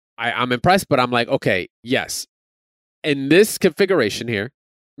 I'm impressed, but I'm like, okay, yes. In this configuration here,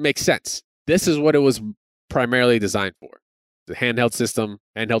 makes sense. This is what it was primarily designed for. The handheld system,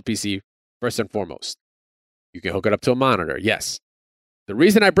 handheld PC, first and foremost. You can hook it up to a monitor, yes. The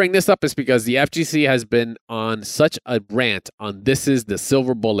reason I bring this up is because the FGC has been on such a rant on this is the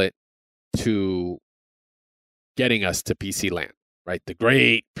silver bullet to getting us to PC land, right? The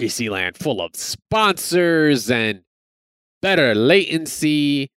great PC land full of sponsors and better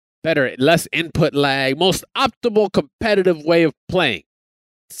latency, less input lag, most optimal competitive way of playing.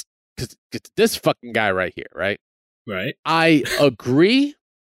 Because this fucking guy right here, right? Right. I agree,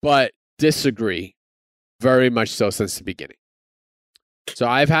 but disagree very much so since the beginning. So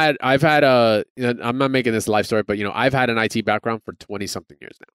I've had I'm not making this a life story, but I've had an IT background for 20 something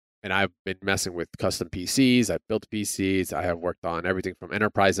years now. And I've been messing with custom PCs. I've built PCs. I have worked on everything from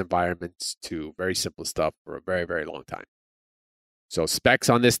enterprise environments to very simple stuff for a very, very long time. So specs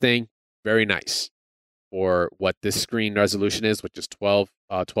on this thing, very nice for what this screen resolution is, which is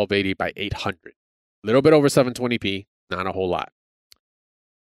 1280 by 800. A little bit over 720p, not a whole lot.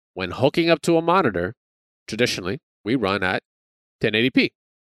 When hooking up to a monitor, traditionally, we run at 1080p.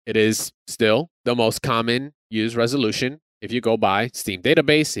 It is still the most common used resolution if you go by Steam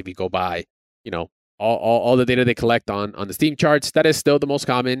database, if you go by, all the data they collect on the Steam charts, that is still the most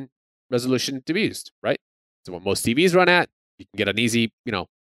common resolution to be used, right? So what most TVs run at, you can get an easy, $100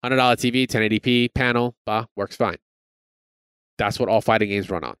 TV, 1080p panel, works fine. That's what all fighting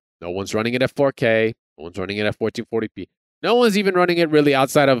games run on. No one's running it at 4K. No one's running it at 1440p. No one's even running it really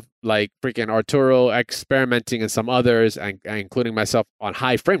outside of like freaking Arturo experimenting and some others, and including myself, on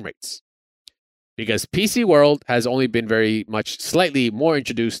high frame rates. Because PC world has only been very much slightly more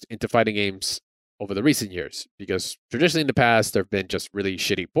introduced into fighting games over the recent years. Because traditionally in the past, there have been just really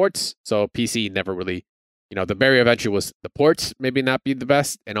shitty ports. So PC never really, the barrier of entry was the ports maybe not be the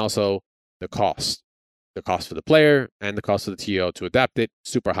best, and also the cost. The cost for the player and the cost of the TO to adapt it,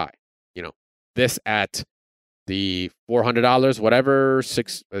 super high. This at the $400, whatever,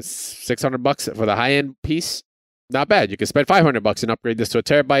 $600 for the high-end piece, not bad. You can spend $500 and upgrade this to a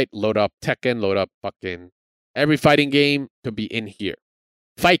terabyte, load up Tekken, load up fucking every fighting game could be in here.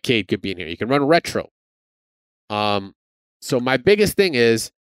 Fightcade could be in here. You can run retro. So my biggest thing is,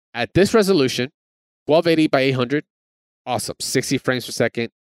 at this resolution, 1280 by 800, awesome. 60 frames per second,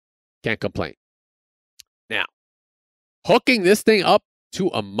 can't complain. Now, hooking this thing up to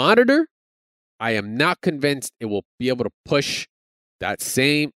a monitor, I am not convinced it will be able to push that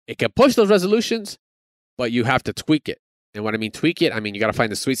same. It can push those resolutions, but you have to tweak it. And when I mean tweak it, I mean you got to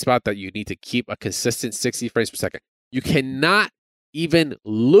find the sweet spot that you need to keep a consistent 60 frames per second. You cannot even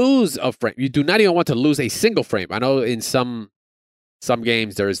lose a frame. You do not even want to lose a single frame. I know in some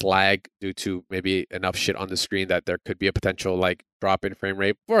games there is lag due to maybe enough shit on the screen that there could be a potential like drop in frame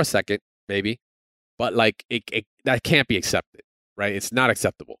rate for a second, maybe. But like it that can't be accepted, right? It's not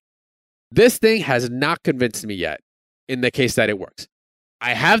acceptable. This thing has not convinced me yet in the case that it works.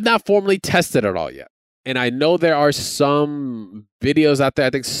 I have not formally tested it all yet. And I know there are some videos out there. I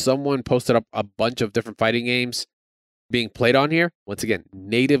think someone posted up a bunch of different fighting games being played on here. Once again,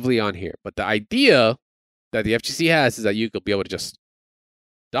 natively on here. But the idea that the FGC has is that you could be able to just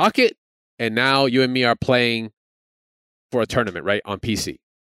dock it, and now you and me are playing for a tournament, right, on PC.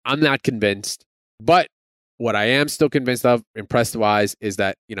 I'm not convinced. But what I am still convinced of, impressed-wise, is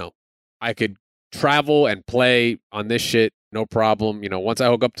that, I could travel and play on this shit, no problem. Once I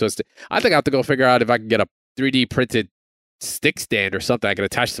hook up to a stick, I think I have to go figure out if I can get a 3D printed stick stand or something I could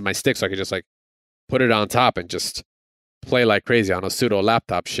attach to my stick so I could just like put it on top and just play like crazy on a pseudo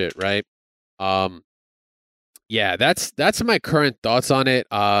laptop shit, right? Yeah, that's my current thoughts on it.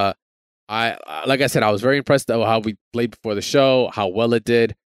 I like I said, I was very impressed with how we played before the show, how well it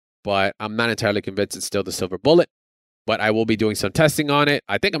did, but I'm not entirely convinced it's still the silver bullet. But I will be doing some testing on it.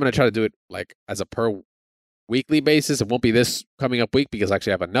 I think I'm going to try to do it like as a per weekly basis. It won't be this coming up week because I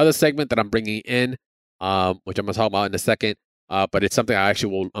actually have another segment that I'm bringing in, which I'm going to talk about in a second. But it's something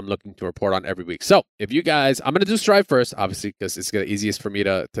I'm looking to report on every week. So if you guys, I'm going to do Strive first, obviously, because it's the easiest for me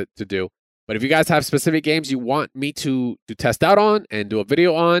to do. But if you guys have specific games you want me to test out on and do a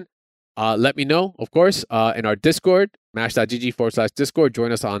video on, let me know, of course, in our Discord, mash.gg/Discord.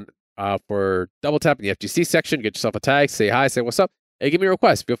 Join us on for double tap in the FGC section. Get yourself a tag. Say hi. Say what's up. Hey, give me a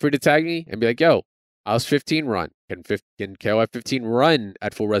request. Feel free to tag me and be like, yo, how's 15 run? Can KOF 15 run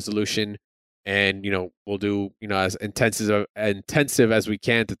at full resolution? And, we'll do, as intensive as we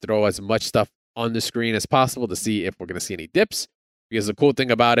can to throw as much stuff on the screen as possible to see if we're going to see any dips. Because the cool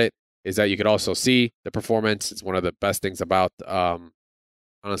thing about it is that you could also see the performance. It's one of the best things about,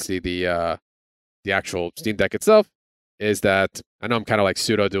 honestly, the actual Steam Deck itself is that I know I'm kind of like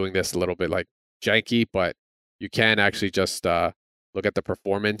pseudo doing this a little bit like janky, but you can actually just look at the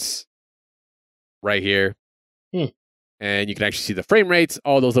performance right here. And you can actually see the frame rates,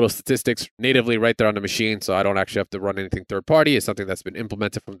 all those little statistics natively right there on the machine. So I don't actually have to run anything third party. It's something that's been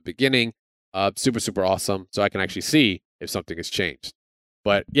implemented from the beginning. Super, super awesome. So I can actually see if something has changed.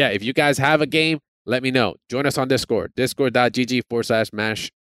 But yeah, if you guys have a game, let me know. Join us on Discord,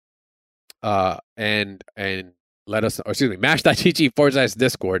 discord.gg/mash. And let us, or excuse me,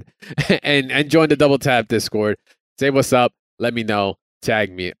 mash.gg/Discord and join the Double Tap Discord. Say what's up. Let me know.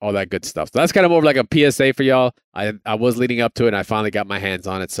 Tag me, all that good stuff. So that's kind of more of like a PSA for y'all. I was leading up to it, and I finally got my hands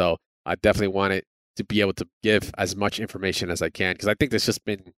on it. So I definitely wanted to be able to give as much information as I can because I think there's just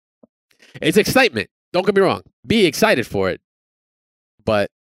been, it's excitement. Don't get me wrong. Be excited for it. But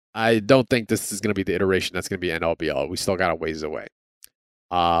I don't think this is going to be the iteration that's going to be end all be all. We still got a ways away.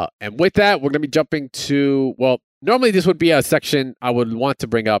 And with that, we're going to be jumping to, well, normally this would be a section I would want to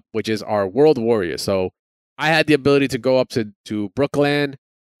bring up, which is our World Warrior. So I had the ability to go up to Brooklyn,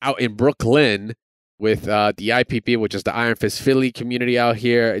 out in Brooklyn with the IPP, which is the Iron Fist Philly community out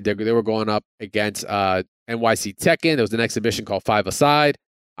here. They were going up against NYC Tekken. There was an exhibition called Five Aside.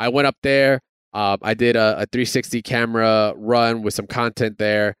 I went up there. I did a 360 camera run with some content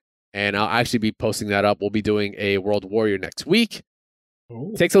there, and I'll actually be posting that up. We'll be doing a World Warrior next week.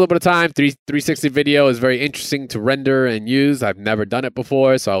 It takes a little bit of time. 360 video is very interesting to render and use. I've never done it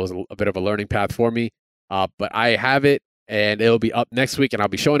before, so it was a bit of a learning path for me. But I have it, and it'll be up next week, and I'll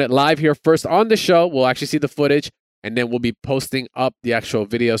be showing it live here first on the show. We'll actually see the footage, and then we'll be posting up the actual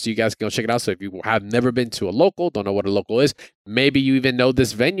video so you guys can go check it out. So if you have never been to a local, don't know what a local is, maybe you even know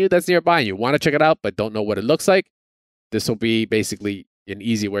this venue that's nearby, and you want to check it out but don't know what it looks like, this will be basically an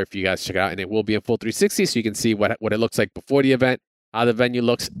easy way for you guys to check it out, and it will be in full 360 so you can see what it looks like before the event, how the venue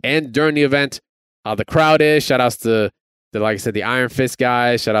looks, and during the event, how the crowd is. Shout outs to like I said, the Iron Fist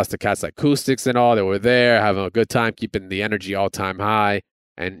guys. Shout outs to Cats Like Acoustics and all. They were there having a good time, keeping the energy all time high.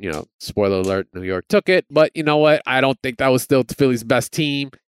 And, spoiler alert, New York took it. But you know what? I don't think that was still Philly's best team.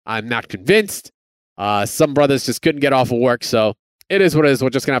 I'm not convinced. Some brothers just couldn't get off of work. So it is what it is. We're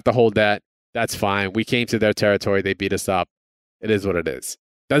just going to have to hold that. That's fine. We came to their territory. They beat us up. It is what it is.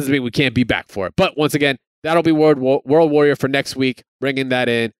 Doesn't mean we can't be back for it. But once again, that'll be World Warrior for next week. Bringing that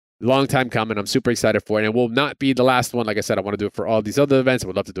in. Long time coming. I'm super excited for it. And it will not be the last one. Like I said, I want to do it for all these other events. I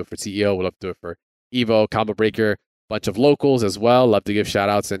would love to do it for CEO. We'd love to do it for EVO, Combo Breaker, bunch of locals as well. Love to give shout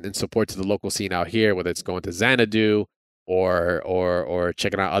outs and support to the local scene out here, whether it's going to Xanadu or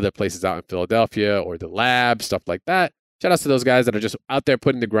checking out other places out in Philadelphia or the lab, stuff like that. Shout outs to those guys that are just out there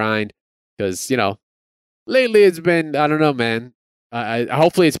putting the grind. Because, lately it's been, I don't know, man.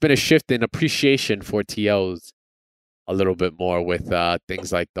 Hopefully it's been a shift in appreciation for TOs. A little bit more with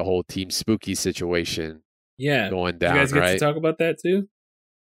things like the whole Team Spooky situation going down. You guys get to talk about that too?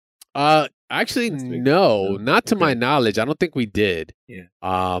 Actually, no, not to my knowledge. I don't think we did. Yeah.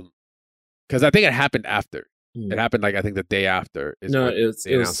 Because I think it happened after. It happened I think the day after. No, it was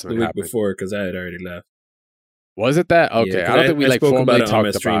the week before because I had already left. Was it that? Okay, yeah, I don't think we formally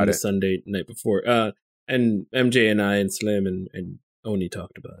talked about it. Sunday night before. And MJ and I and Slim and Oni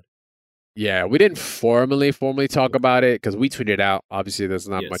talked about it. Yeah, we didn't formally talk about it because we tweeted out. Obviously, there's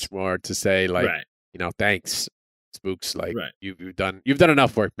not much more to say. Thanks, Spooks. You've done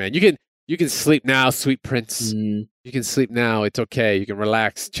enough work, man. You can sleep now, sweet prince. You can sleep now. It's okay. You can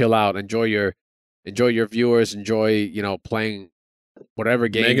relax, chill out, enjoy your viewers, enjoy playing whatever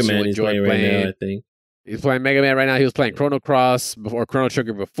games you enjoy playing. Right now, I think he's playing Mega Man right now. He was playing Chrono Cross before Chrono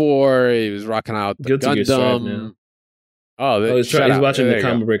Trigger before. He was rocking out the Gundam. He's watching the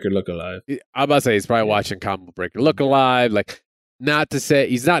Combo Breaker Look Alive. I'm about to say he's probably watching Combo Breaker Look Alive. Not to say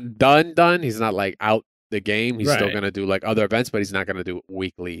he's not done. He's not out the game. He's still gonna do other events, but he's not gonna do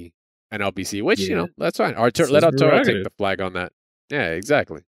weekly NLBC. Which that's fine. Let Arturo take the flag on that. Yeah,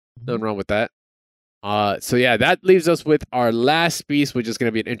 exactly. Nothing wrong with that. So that leaves us with our last piece, which is going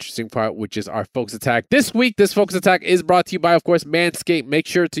to be an interesting part, which is our Focus Attack. This week, this Focus Attack is brought to you by, of course, Manscaped. Make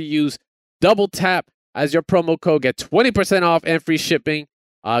sure to use Double Tap as your promo code. Get 20% off and free shipping.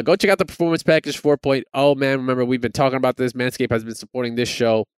 Go check out the Performance Package 4.0, man. Remember, we've been talking about this. Manscaped has been supporting this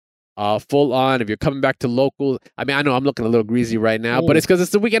show full on. If you're coming back to local, I mean, I know I'm looking a little greasy right now, but it's because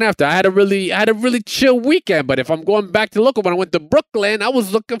it's the weekend after. I had a really chill weekend. But if I'm going back to local, when I went to Brooklyn, I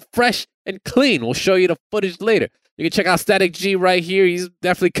was looking fresh and clean. We'll show you the footage later. You can check out Static G right here. He's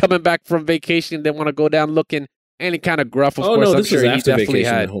definitely coming back from vacation. Didn't want to go down looking any kind of gruff. Of course, I'm sure he definitely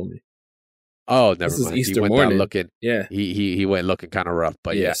had. Homie. Oh, never mind. Easter he went morning. down looking. Yeah, he went looking kind of rough.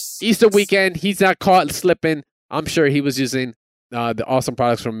 But yes. Easter weekend, he's not caught slipping. I'm sure he was using the awesome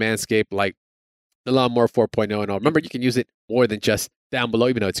products from Manscaped, like the Lawnmower 4.0 and all. Remember, you can use it more than just down below,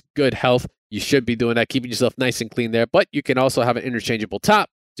 even though it's good health. You should be doing that, keeping yourself nice and clean there. But you can also have an interchangeable top,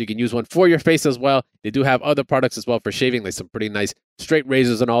 so you can use one for your face as well. They do have other products as well for shaving, like some pretty nice straight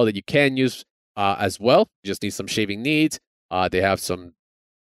razors and all that you can use as well. You just need some shaving needs. They have some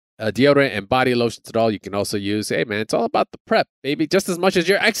deodorant and body lotions and all you can also use. Hey, man, it's all about the prep, baby. Just as much as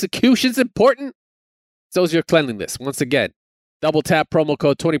your execution's important, so is your cleanliness. Once again, double tap promo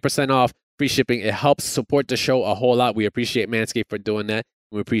code 20% off, free shipping. It helps support the show a whole lot. We appreciate Manscaped for doing that.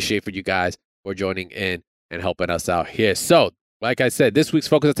 We appreciate for you guys for joining in and helping us out here. So, like I said, this week's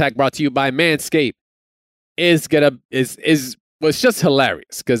Focus Attack brought to you by Manscaped was just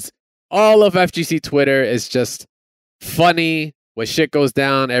hilarious because all of FGC Twitter is just funny. When shit goes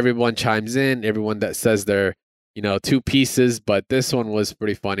down, everyone chimes in. Everyone that says they're, two pieces. But this one was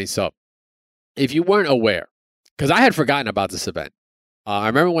pretty funny. So if you weren't aware, because I had forgotten about this event. I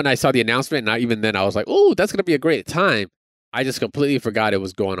remember when I saw the announcement, and even then I was like, oh, that's going to be a great time. I just completely forgot it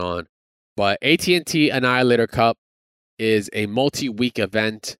was going on. But AT&T Annihilator Cup is a multi-week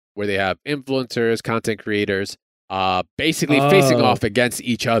event where they have influencers, content creators, basically facing off against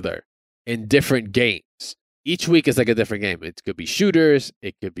each other in different games. Each week is like a different game. It could be shooters.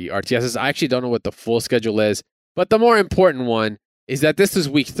 It could be RTSs. I actually don't know what the full schedule is. But the more important one is that this is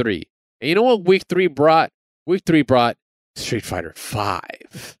week 3. And you know what week 3 brought? Week 3 brought Street Fighter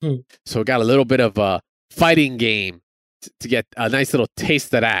V. So we got a little bit of a fighting game to get a nice little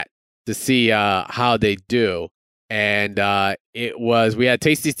taste of that to see how they do. And we had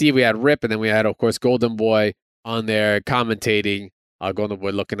Tasty Steve, we had Rip, and then we had, of course, Golden Boy on there commentating. Golden Boy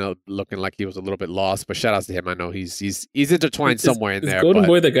looking like he was a little bit lost, but shout outs to him. I know he's intertwined somewhere in there. Is Golden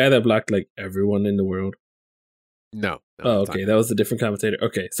Boy the guy that blocked like everyone in the world? No. Oh, okay. That was a different commentator.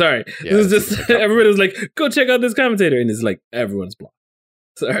 Okay, sorry. Yeah, this was just everybody was like, "Go check out this commentator," and it's like everyone's blocked.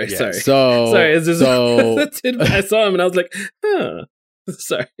 Sorry. Sorry. It's just I saw him and I was like, "Huh."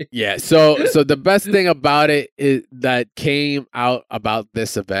 Sorry. Yeah. So the best thing about it is that came out about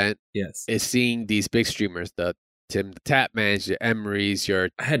this event. Yes. Is seeing these big streamers, the Tim the Tapmans, your Emerys, your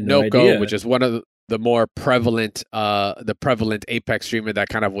I had no Noko, idea. which is one of the more prevalent Apex streamer that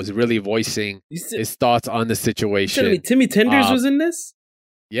kind of was really voicing his thoughts on the situation. Timmy Tenders was in this?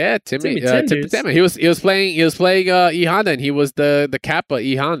 Yeah, Timmy Tenders. He was playing E Honda, and he was the Kappa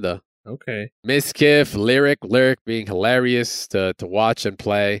E Honda. Okay. Miskiff, Lyric being hilarious to watch and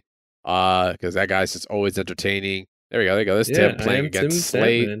play. Because that guy's just always entertaining. There we go. This Tim playing against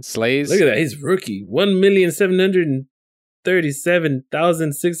Slays. Look at that. He's rookie.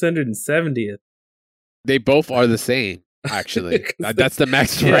 1,737,670th. They both are the same, actually. That's the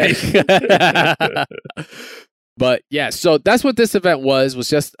max rank. But yeah, so that's what this event was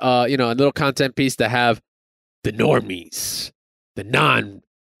just a little content piece to have the normies, the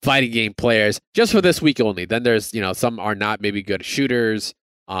non-fighting game players, just for this week only. Then there's, some are not maybe good shooters,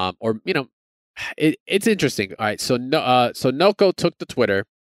 or it's interesting. All right, so Noko took to Twitter,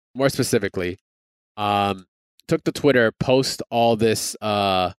 more specifically, took to Twitter, post all this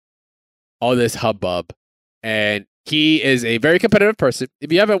hubbub, and he is a very competitive person.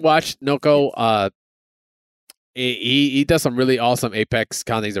 If you haven't watched Noko, he does some really awesome Apex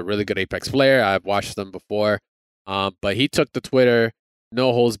content. He's a really good Apex player. I've watched them before, but he took to Twitter,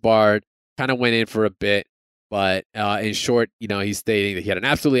 no holds barred, kind of went in for a bit. But in short, he's stating that he had an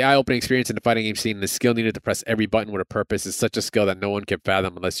absolutely eye-opening experience in the fighting game scene, and the skill needed to press every button with a purpose is such a skill that no one can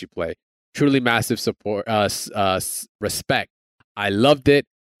fathom unless you play. Truly massive support, respect. I loved it,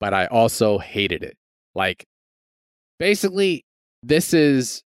 but I also hated it. Like, basically, this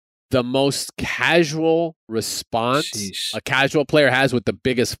is the most casual response a casual player has with the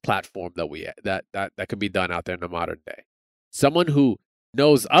biggest platform that could be done out there in the modern day. Someone who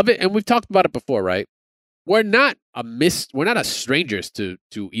knows of it, and we've talked about it before, right? We're not strangers to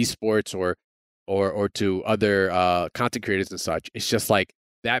esports or to other content creators and such. It's just like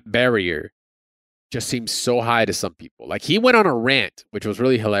that barrier just seems so high to some people. Like, he went on a rant, which was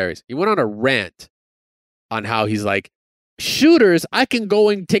really hilarious. He went on a rant on how he's like, shooters, I can go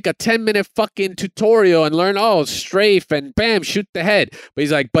and take a 10-minute fucking tutorial and learn, strafe and bam, shoot the head. But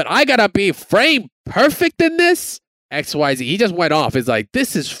he's like, but I gotta be frame perfect in this? XYZ. He just went off. It's like,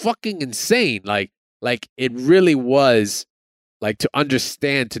 this is fucking insane. Like it really was like to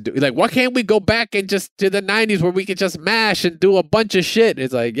understand to do. Like, why can't we go back and just to the 90s where we could just mash and do a bunch of shit?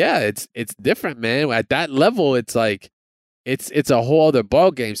 It's like, yeah, it's different, man. At that level, it's like, it's a whole other ball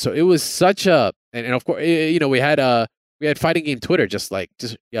game. So it was such a, and of course, you know, we had fighting game Twitter just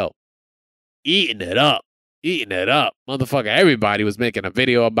yo, eating it up, motherfucker. Everybody was making a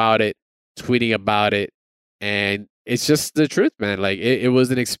video about it, tweeting about it, and it's just the truth, man. Like it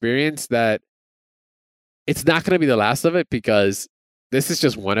was an experience that it's not going to be the last of it, because this is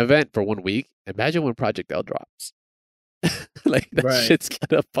just one event for 1 week. Imagine when Project L drops. Like that shit's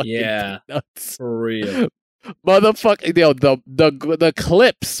gonna fucking be nuts. For real. Motherfucker, you know, the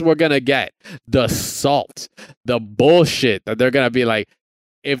clips we're gonna get, the salt, the bullshit that they're gonna be like,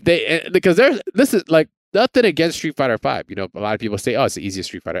 if they, because this is like nothing against Street Fighter V. You know, a lot of people say, oh, it's the easiest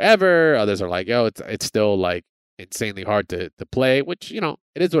Street Fighter ever. Others are like, oh, it's still like insanely hard to play, which, you know,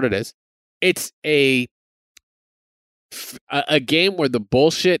 it is what it is. It's a game where the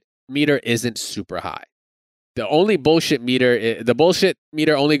bullshit meter isn't super high. The bullshit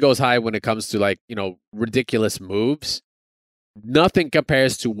meter only goes high when it comes to, like, you know, ridiculous moves. Nothing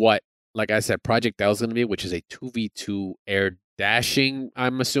compares to what, like I said, Project L is going to be, which is a 2v2 air dashing,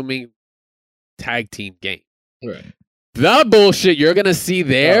 I'm assuming, tag team game. Right. The bullshit you're going to see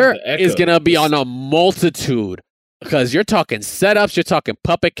there is going to be on a multitude, because you're talking setups, you're talking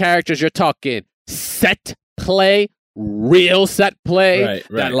puppet characters, you're talking set play, real set play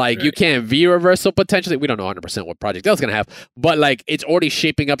that like you can't V reversal potentially. We don't know 100% what Project L is gonna have, but like it's already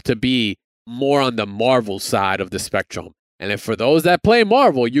shaping up to be more on the Marvel side of the spectrum. And if for those that play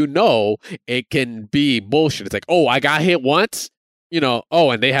Marvel, you know it can be bullshit. It's like, oh, I got hit once, you know.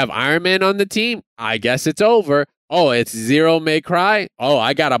 Oh, and they have Iron Man on the team. I guess it's over. Oh, it's Zero May Cry. Oh,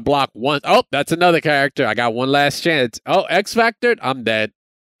 I got to block once. Oh, that's another character. I got one last chance. Oh, X Factor. I'm dead.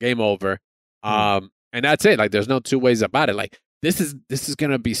 Game over. And that's it. Like, there's no two ways about it. Like, this is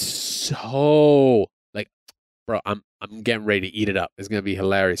gonna be so, like, bro, I'm getting ready to eat it up. It's gonna be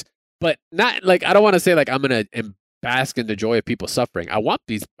hilarious. But not like, I don't want to say like I'm gonna bask in the joy of people suffering. I want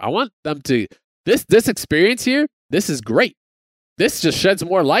them to this experience here. This is great. This just sheds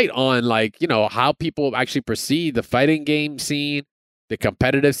more light on, like, you know, how people actually perceive the fighting game scene, the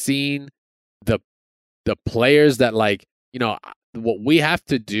competitive scene, the players that, like, you know, what we have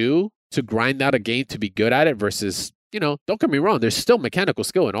to do to grind out a game to be good at it versus, you know, don't get me wrong, there's still mechanical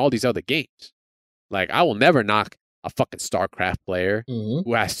skill in all these other games. Like, I will never knock a fucking StarCraft player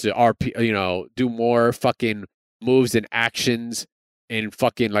who has to you know, do more fucking moves and actions in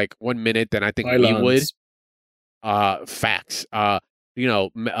fucking like 1 minute than I think we would. Facts. You know,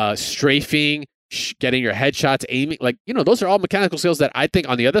 strafing, getting your headshots, aiming, like, you know, those are all mechanical skills that I think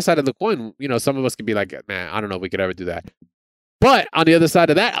on the other side of the coin, you know, some of us could be like, man, I don't know if we could ever do that. But on the other side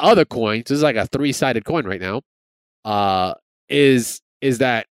of that other coin, this is like a 3-sided coin right now, is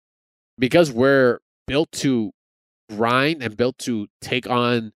that because we're built to grind and built to take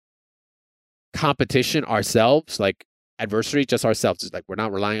on competition ourselves, like adversity, just ourselves. It's like we're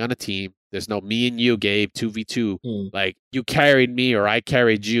not relying on a team. There's no me and you, Gabe, 2v2. Like, you carried me or I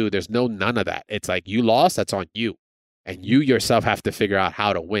carried you. There's none of that. It's like, you lost, that's on you. And you yourself have to figure out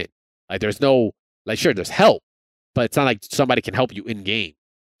how to win. Like, there's no, like, sure, there's help, but it's not like somebody can help you in game.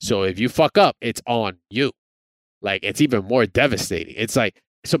 So if you fuck up, it's on you. Like, it's even more devastating. It's like,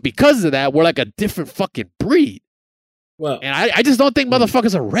 so because of that, we're like a different fucking breed. Well, and I just don't think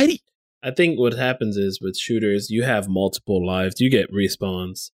motherfuckers are ready. I think what happens is with shooters, you have multiple lives. You get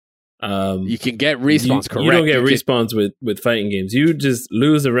respawns. You can get respawns, correct. You don't get respawns with fighting games. You just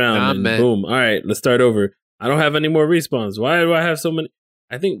lose a round and boom. All right, let's start over. I don't have any more respawns. Why do I have so many?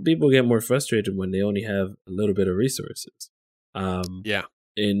 I think people get more frustrated when they only have a little bit of resources. Yeah.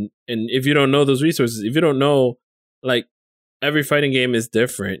 And if you don't know those resources, if you don't know, like, every fighting game is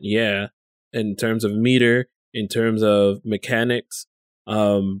different. Yeah. In terms of meter, in terms of mechanics,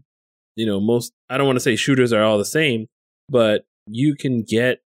 you know, I don't want to say shooters are all the same, but you can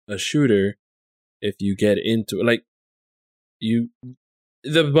get a shooter if you get into it. Like,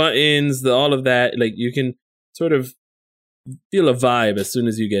 the buttons, all of that, like, you can sort of feel a vibe as soon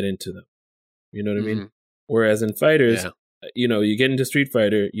as you get into them. You know what I mean? Whereas in fighters, you know, you get into Street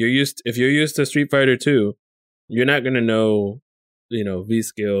Fighter, if you're used to Street Fighter 2, you're not going to know, you know, V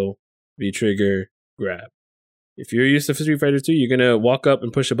skill, V trigger, grab. If you're used to Street Fighter 2, you're going to walk up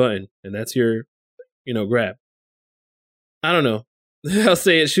and push a button, and that's your, you know, grab. I don't know. I'll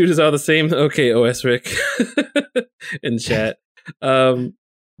say it, shooters all the same. Okay, OS Rick in chat.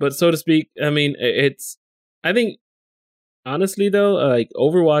 But so to speak, I mean, I think, honestly though, like,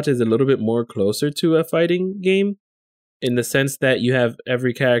 Overwatch is a little bit more closer to a fighting game in the sense that you have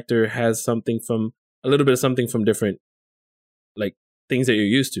every character has something from a little bit of something from different like things that you're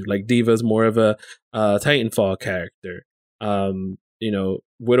used to. Like Diva's more of a Titanfall character.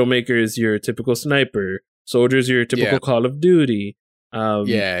 Widowmaker is your typical sniper. Soldier's your typical Call of Duty. All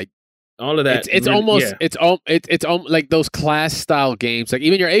of that. It's almost like those class style games, like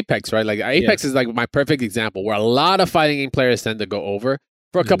even your Apex, right? Like Apex is like my perfect example where a lot of fighting game players tend to go over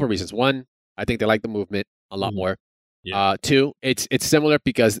for a couple of reasons. One, I think they like the movement a lot more. Yeah. Two, it's similar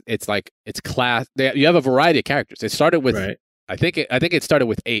because it's like it's class. You have a variety of characters. It started with I think it started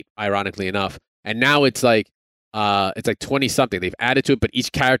with 8, ironically enough, and now it's like 20 something. They've added to it, but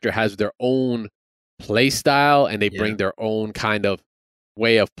each character has their own play style and they bring their own kind of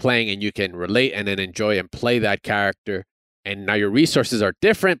way of playing, and you can relate and then enjoy and play that character. And now your resources are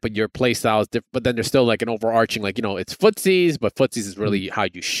different, but your play style is different. But then there's still like an overarching, like, it's footsies, but footsies is really how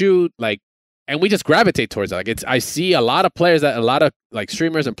you shoot. Like, and we just gravitate towards that. Like, I see a lot of players a lot of like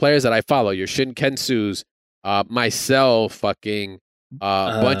streamers and players that I follow. Your Shin Kensu's, myself, a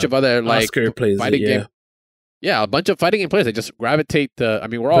bunch of other like fighting game. Yeah, a bunch of fighting game players. They just gravitate to. I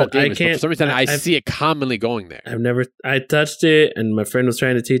mean, we're all gamers, but for some reason, I see it commonly going there. I touched it, and my friend was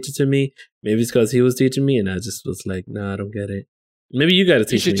trying to teach it to me. Maybe it's because he was teaching me, and I just was like, "No, I don't get it." Maybe you got to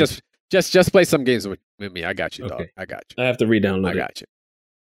teach me. You should just play some games with me. I got you, dog. I got you. I have to re-download it. I got you.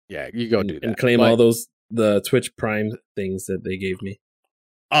 Yeah, you go do that and claim all the Twitch Prime things that they gave me.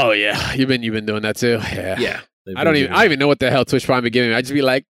 Oh yeah, you've been doing that too. Yeah. I don't even know what the hell Twitch Prime be giving me. I just be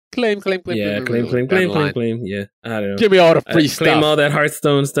like, claim. Yeah, claim. Yeah, I don't know. Give me all the free stuff. Claim all that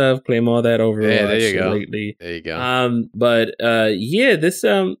Hearthstone stuff. Claim all that Overwatch. Yeah, there you go. Lately. There you go. This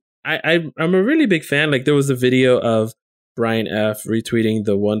I'm a really big fan. Like, there was a video of Brian F retweeting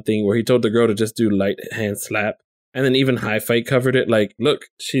the one thing where he told the girl to just do light hand slap, and then even High Fight covered it. Like, look,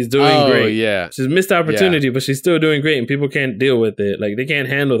 she's doing great. Yeah, she's missed opportunity, but she's still doing great, and people can't deal with it. Like, they can't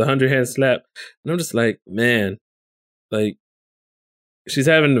handle the 100-hand slap. And I'm just like, man, like, she's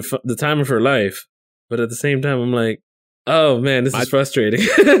having the time of her life, but at the same time, I'm like, oh man, this is frustrating.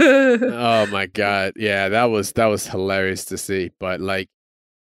 Oh my god, yeah, that was hilarious to see. But like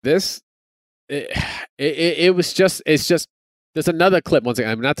this, it's just. There's another clip. Once again,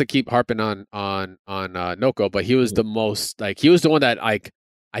 I mean, not to keep harping on Noko, but he was the most he was the one that I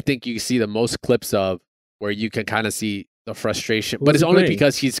think you see the most clips of where you can kind of see the frustration, but it's only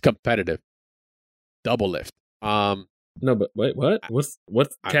because he's competitive. Double lift. No, but wait, what? What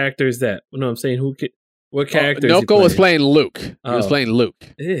character is that? No, I'm saying what character? Noko was playing Luke. He was playing Luke,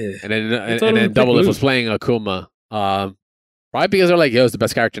 and then Double Lift was playing Akuma. Probably because they're like, yo, it's the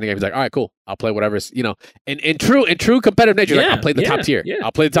best character in the game. He's like, all right, cool. I'll play whatever's, in true competitive nature. Like, I'll play the top tier. Yeah.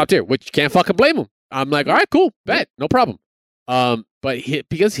 I'll play the top tier, which can't fucking blame him. I'm like, all right, cool, bet, no problem. But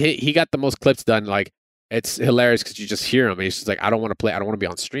because he got the most clips done, like, it's hilarious because you just hear him and he's just like, I don't want to play. I don't want to be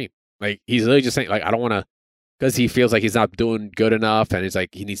on stream. Like, he's literally just saying, like, I don't want to, because he feels like he's not doing good enough, and he's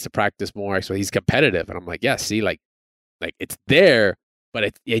like, he needs to practice more. So he's competitive, and I'm like, yeah, see, like it's there,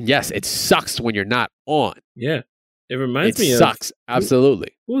 but yes, it sucks when you're not on. Yeah. It reminds me of... It sucks,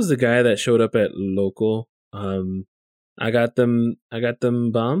 absolutely. Who was the guy that showed up at local? I got them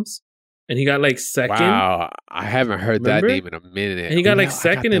bombs, and he got like second. Wow, I haven't heard that name in a minute. And he got like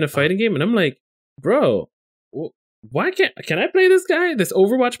second in a fighting game, and I'm like, bro, why can I play this guy, this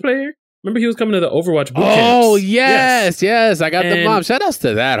Overwatch player? Remember, he was coming to the Overwatch boot camps. Oh, yes. I got the bomb. Shout outs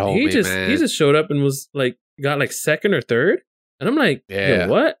to that homie, man. He just showed up and was like, got like second or third. And I'm like, yo,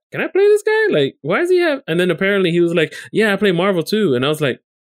 what? Can I play this guy? Like, why does he have? And then apparently he was like, yeah, I play Marvel too. And I was like,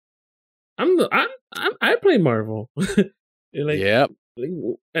 I play Marvel. Like, yep.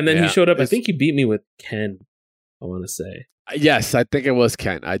 And then he showed up. I think he beat me with Ken, I want to say. Yes, I think it was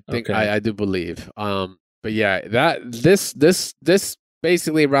Ken. I think I do believe. But yeah, this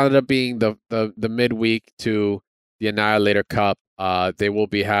basically rounded up being the midweek to the Annihilator Cup. They will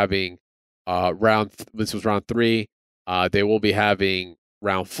be having this was round 3. They will be having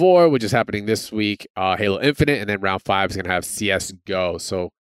round 4, which is happening this week, Halo Infinite, and then round 5 is going to have CSGO.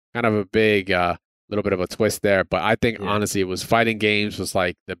 So kind of a big, little bit of a twist there. But I think, honestly, it was fighting games was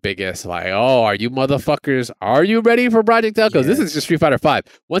like the biggest, like, oh, are you motherfuckers, are you ready for Project L? Because this is just Street Fighter 5.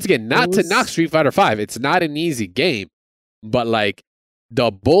 Once again, not to knock Street Fighter 5. It's not an easy game. But like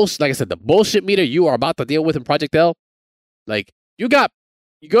the bullshit, like I said, the bullshit meter you are about to deal with in Project L, like you go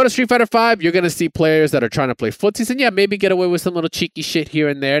to Street Fighter 5, you're going to see players that are trying to play footsies and maybe get away with some little cheeky shit here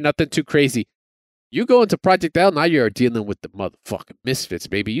and there. Nothing too crazy. You go into Project L, now you're dealing with the motherfucking misfits,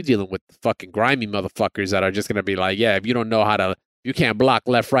 baby. You're dealing with the fucking grimy motherfuckers that are just going to be like, yeah, if you don't know you can't block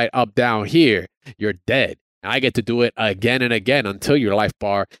left, right, up, down here, you're dead. And I get to do it again and again until your life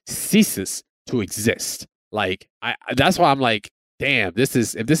bar ceases to exist. Like, that's why I'm like, damn, if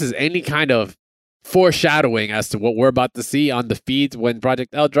this is any kind of foreshadowing as to what we're about to see on the feeds when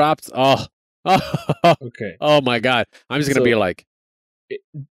Project L drops, Okay. Oh my God. I'm just going to be like.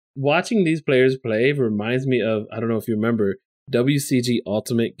 Watching these players play reminds me of, I don't know if you remember, WCG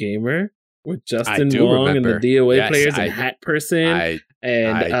Ultimate Gamer with Justin Wong and the DOA players and Hat Person. I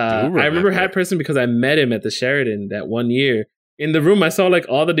remember Hat Person because I met him at the Sheridan that one year. In the room, I saw like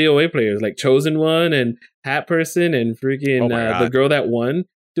all the DOA players, like Chosen One and Hat Person and freaking the girl that won.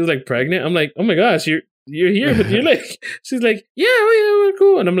 She was like pregnant. I'm like, oh my gosh, you're here, but you're like, she's like, yeah, we're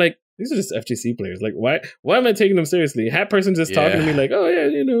cool. And I'm like, these are just FGC players. Like, why am I taking them seriously? Hat Person just talking to me like, oh yeah,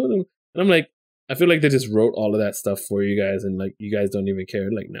 you know. And I'm like, I feel like they just wrote all of that stuff for you guys, and like you guys don't even care.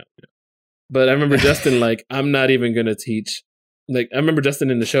 Like, no. But I remember Justin like, I'm not even gonna teach. Like, I remember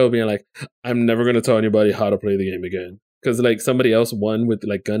Justin in the show being like, I'm never gonna tell anybody how to play the game again because like somebody else won with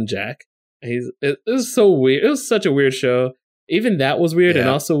like Gun Jack. It was so weird. It was such a weird show. Even that was weird, and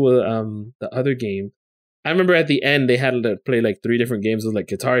also the other game. I remember at the end they had to play like 3 different games. It was like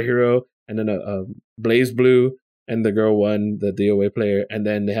Guitar Hero and then a BlazBlue, and the girl won, the DOA player, and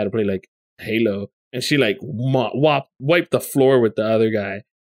then they had to play like Halo, and she like wiped the floor with the other guy.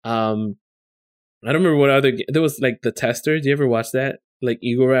 I don't remember what other there was like the Tester. Do you ever watch that? Like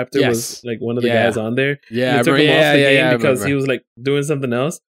Eagle Raptor was like one of the guys on there. Yeah, and they took him off the game because he was like doing something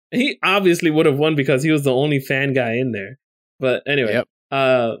else. And he obviously would have won because he was the only fan guy in there. But anyway,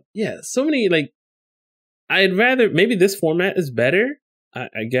 so many like. I'd rather, maybe this format is better,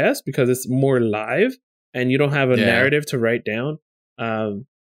 I guess, because it's more live and you don't have a narrative to write down.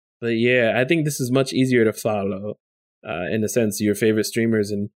 But yeah, I think this is much easier to follow, in the sense your favorite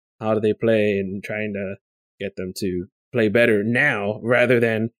streamers and how do they play and trying to get them to play better now rather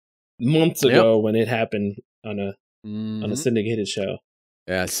than months ago when it happened on a syndicated show.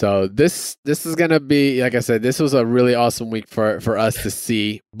 Yeah, so this is gonna be, like I said, this was a really awesome week for us to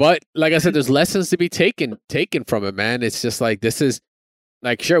see. But like I said, there's lessons to be taken from it, man. It's just like this is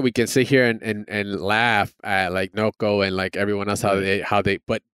like, sure, we can sit here and laugh at like Noko and like everyone else how they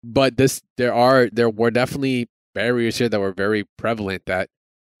but there were definitely barriers here that were very prevalent that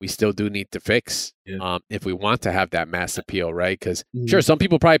we still do need to fix if we want to have that mass appeal, right? Because sure, some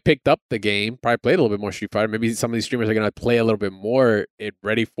people probably picked up the game, probably played a little bit more Street Fighter. Maybe some of these streamers are going to play a little bit more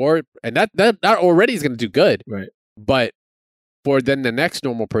ready for it, and that already is going to do good, right? But for then the next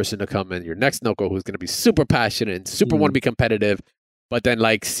normal person to come in, your next Noko who's going to be super passionate and super want to be competitive, but then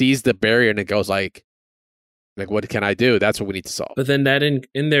like sees the barrier and it goes like what can I do? That's what we need to solve. But then that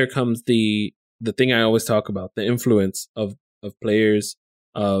in there comes the thing I always talk about, the influence of players,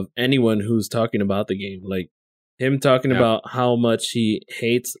 of anyone who's talking about the game, like him talking about how much he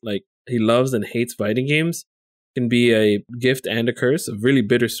hates, like he loves and hates fighting games, can be a gift and a curse, really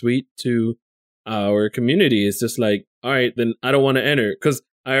bittersweet to our community. It's just like, all right, then I don't want to enter because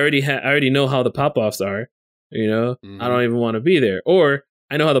I already know how the pop-offs are, you know. I don't even want to be there, or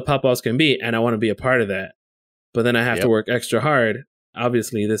I know how the pop-offs can be and I want to be a part of that, but then I have to work extra hard.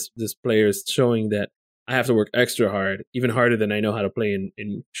 Obviously this player is showing that I have to work extra hard, even harder than I know how to play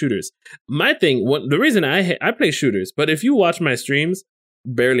in shooters. My thing, the reason I play shooters, but if you watch my streams,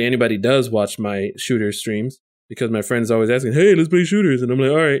 barely anybody does watch my shooter streams because my friends always asking, hey, let's play shooters. And I'm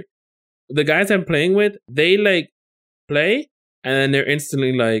like, all right. The guys I'm playing with, they like play and then they're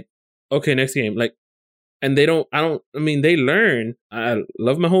instantly like, okay, next game. Like, and they learn. I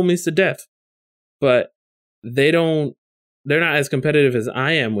love my homies to death, but they're not as competitive as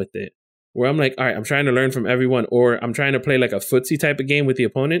I am with it. Where I'm like, all right, I'm trying to learn from everyone, or I'm trying to play like a footsie type of game with the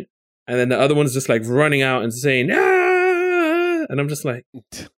opponent, and then the other one's just like running out and saying, ah! And I'm just like,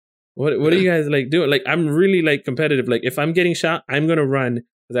 what are you guys like doing? Like, I'm really like competitive. Like, if I'm getting shot, I'm gonna run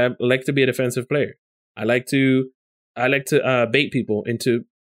because I like to be a defensive player. I like to bait people into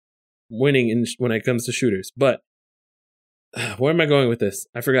winning when it comes to shooters. But where am I going with this?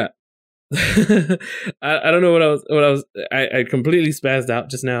 I forgot. I don't know I completely spazzed out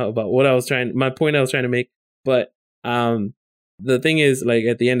just now about my point I was trying to make. But the thing is, like,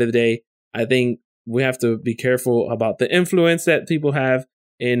 at the end of the day, I think we have to be careful about the influence that people have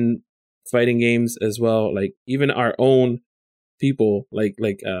in fighting games as well. Like, even our own people, like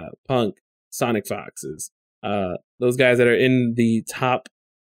Punk, Sonic Foxes, those guys that are in the top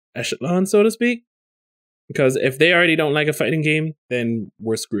echelon, so to speak. Because if they already don't like a fighting game, then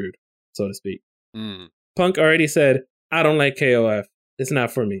we're screwed, so to speak. Punk already said, I don't like KOF. It's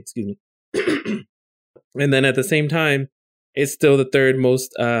not for me. Excuse me. And then at the same time, it's still the third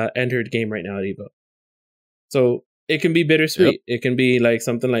most entered game right now at EVO. So it can be bittersweet. It can be like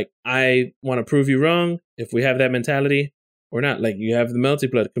something like, I want to prove you wrong if we have that mentality or not. Like, you have the Melty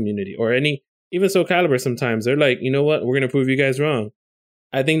Blood community or any even Soul Calibur, sometimes they're like, you know what, we're gonna prove you guys wrong.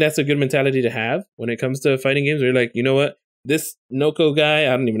 I think that's a good mentality to have when it comes to fighting games. They're like, you know what, this Noko guy,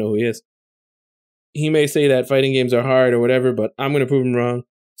 I don't even know who he is. He may say that fighting games are hard or whatever, but I'm gonna prove him wrong.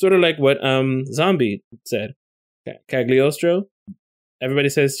 Sort of like what Zombie said. Cagliostro, everybody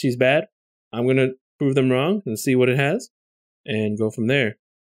says she's bad. I'm gonna prove them wrong and see what it has, and go from there.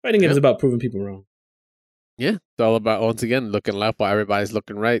 Fighting games is about proving people wrong. Yeah, it's all about, once again, looking left while everybody's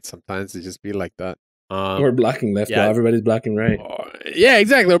looking right. Sometimes it just be like that. Or blocking left while everybody's blocking right. Yeah,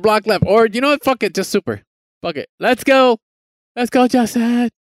 exactly. Or block left. Or, you know what? Fuck it. Just super. Fuck it. Let's go. Let's go, Justin.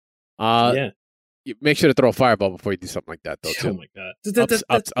 You make sure to throw a fireball before you do something like that, though, too. Oh, my God.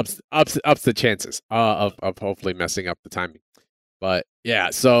 Ups the chances of hopefully messing up the timing. But,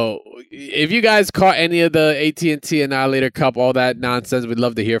 yeah, so if you guys caught any of the AT&T Annihilator Cup, all that nonsense, we'd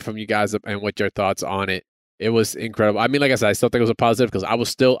love to hear from you guys and what your thoughts on it. It was incredible. I mean, like I said, I still think it was a positive because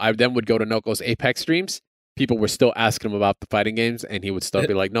I then would go to Noko's Apex streams. People were still asking him about the fighting games, and he would still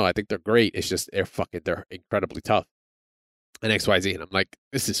be like, no, I think they're great. It's just they're incredibly tough. And XYZ. And I'm like,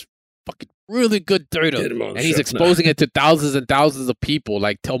 this is fucking really good data. And he's exposing it to thousands and thousands of people,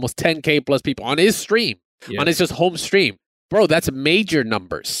 like to almost 10K plus people on his stream, on his just home stream. Bro, that's major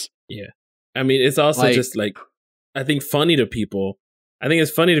numbers. Yeah. I mean, it's also just like, I think funny to people. I think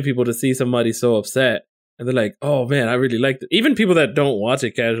it's funny to people to see somebody so upset. And they're like, oh man, I really liked it. Even people that don't watch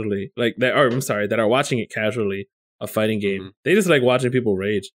it casually, that are watching it casually, a fighting game, they just like watching people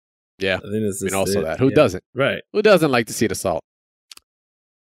rage. Yeah. I think it's also that. Who doesn't? Right. Who doesn't like to see the salt?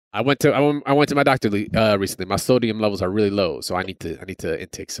 I went to my doctor recently. My sodium levels are really low, so I need to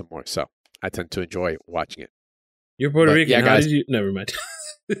intake some more. So I tend to enjoy watching it. You're Puerto Rican. Yeah, guys. Never mind.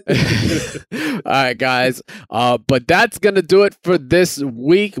 All right, guys. But that's gonna do it for this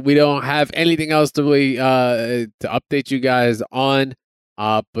week. We don't have anything else to really to update you guys on.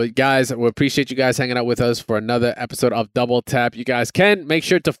 But guys, we appreciate you guys hanging out with us for another episode of Double Tap. You guys can make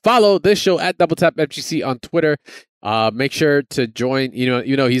sure to follow this show at Double Tap FGC on Twitter. Make sure to join.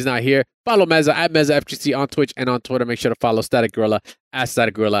 You know he's not here. Follow Meza at Meza FGC on Twitch and on Twitter. Make sure to follow StaticGorilla at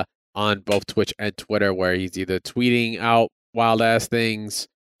StaticGorilla on both Twitch and Twitter, where he's either tweeting out wild ass things,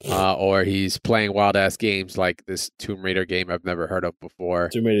 or he's playing wild ass games like this Tomb Raider game I've never heard of before.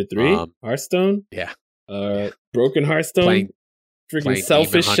 Tomb Raider 3, Hearthstone, Broken Hearthstone, freaking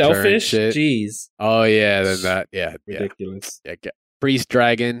Selfish Shellfish. Jeez. Oh yeah, then that ridiculous. Yeah, Priest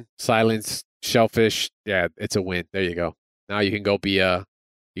Dragon, Silence Shellfish. Yeah, it's a win. There you go. Now you can go be a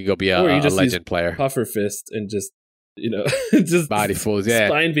legend player. Puffer fist and just just body fools. Yeah,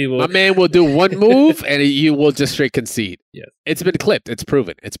 spine people. My man will do one move and you will just straight concede. Yes, it's been clipped. It's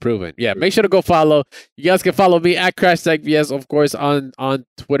proven. Yeah, make sure to go follow. You guys can follow me at Crashtag VS, of course, on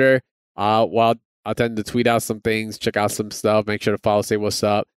Twitter. While I tend to tweet out some things, check out some stuff. Make sure to follow, say what's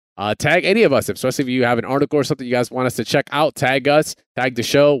up. Tag any of us, especially if you have an article or something you guys want us to check out. Tag us, tag the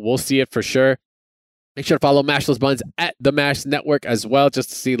show. We'll see it for sure. Make sure to follow Mash Those Buttons at the Mash Network as well,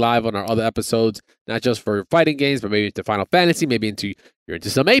 just to see live on our other episodes, not just for fighting games, but maybe into Final Fantasy, maybe you're into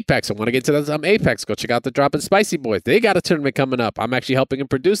some Apex. I want to get to some Apex. Go check out the Droppin' Spicy Boys. They got a tournament coming up. I'm actually helping and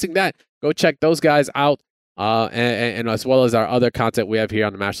producing that. Go check those guys out. And as well as our other content we have here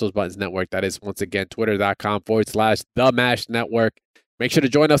on the Mash Those Buttons Network. That is, once again, twitter.com/the Mash Network. Make sure to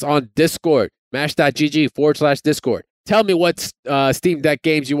join us on Discord, mash.gg/Discord. Tell me what Steamdeck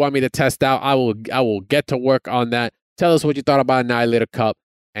games you want me to test out. I will get to work on that. Tell us what you thought about Annihilator Cup.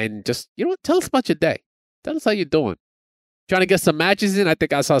 And just, tell us about your day. Tell us how you're doing. Trying to get some matches in. I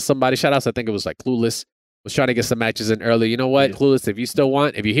think I saw somebody, shout outs, I think it was like Clueless, was trying to get some matches in early. You know what, Clueless, if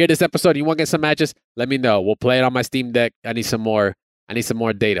you hear this episode and you want to get some matches, let me know. We'll play it on my Steam Deck. I need some more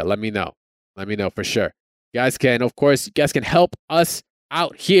data. Let me know. For sure. You guys can help us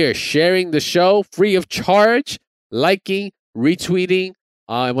out here sharing the show free of charge, liking, retweeting,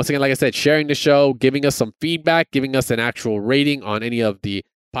 and once again, like I said, sharing the show, giving us some feedback, giving us an actual rating on any of the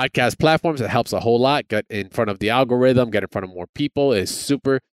podcast platforms. It helps a whole lot. Get in front of the algorithm, get in front of more people. It's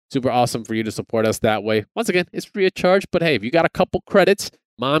super, super awesome for you to support us that way. Once again, it's free of charge, but hey, if you got a couple credits,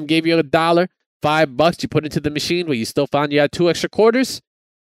 mom gave you $1, $5, you put it into the machine, but you still found you had 2 extra quarters,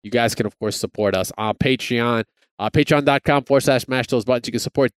 you guys can, of course, support us on Patreon. Patreon.com/Mash Those Buttons. You can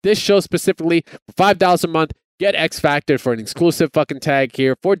support this show specifically for $5 a month. Get X Factor for an exclusive fucking tag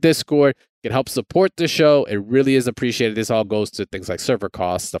here for Discord. You can help support the show. It really is appreciated. This all goes to things like server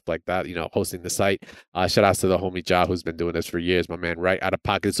costs, stuff like that, hosting the site. Shout outs to the homie Ja, who's been doing this for years, my man, right out of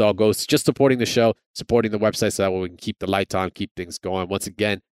pocket. This all goes to just supporting the show, supporting the website so that way we can keep the lights on, keep things going. Once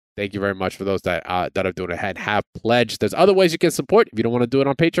again, thank you very much for those that are doing it and have pledged. There's other ways you can support. If you don't want to do it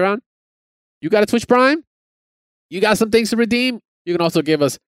on Patreon, you got a Twitch Prime. You got some things to redeem. You can also give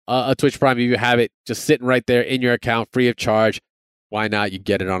us a Twitch Prime if you have it just sitting right there in your account, free of charge. Why not? You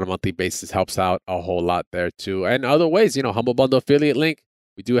get it on a monthly basis. Helps out a whole lot there too. And other ways, Humble Bundle affiliate link.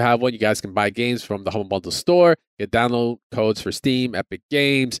 We do have one. You guys can buy games from the Humble Bundle store. Get download codes for Steam, Epic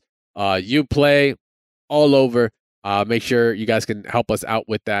Games, Uplay, all over. Make sure you guys can help us out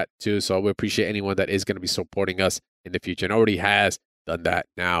with that too. So we appreciate anyone that is going to be supporting us in the future and already has done that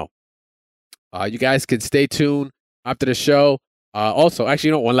now. You guys can stay tuned after the show. Also,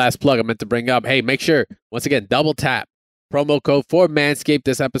 actually, one last plug I meant to bring up. Hey, make sure, once again, double tap. Promo code for Manscaped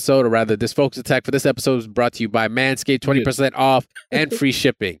this episode, or rather this Focus Attack for this episode is brought to you by Manscaped, 20% off and free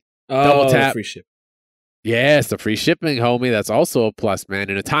shipping. Double tap. Free shipping. Yes, the free shipping, homie. That's also a plus, man.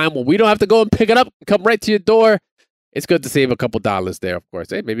 In a time when we don't have to go and pick it up and come right to your door, it's good to save a couple dollars there, of course.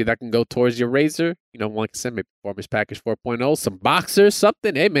 Hey, maybe that can go towards your razor. Like I said, maybe Performance Package 4.0, some boxers,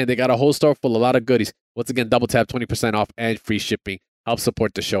 something. Hey, man, they got a whole store full of a lot of goodies. Once again, double tap, 20% off and free shipping. Help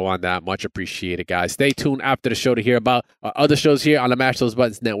support the show on that. Much appreciated, guys. Stay tuned after the show to hear about our other shows here on the Mash Those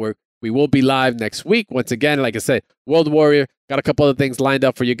Buttons Network. We will be live next week. Once again, like I said, World Warrior. Got a couple other things lined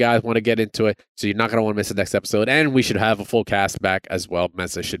up for you guys. Want to get into it. So you're not going to want to miss the next episode. And we should have a full cast back as well.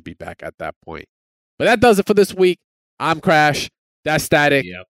 Mesa should be back at that point. But that does it for this week. I'm Crash. That's Static.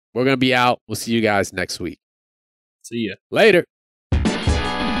 Yep. We're going to be out. We'll see you guys next week. See ya. Later.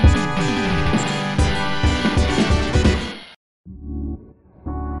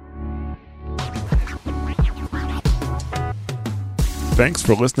 Thanks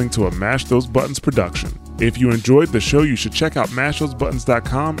for listening to a Mash Those Buttons production. If you enjoyed the show, you should check out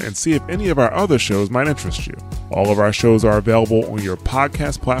mashthosebuttons.com and see if any of our other shows might interest you. All of our shows are available on your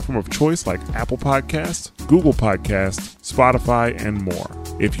podcast platform of choice like Apple Podcasts, Google Podcasts, Spotify, and more.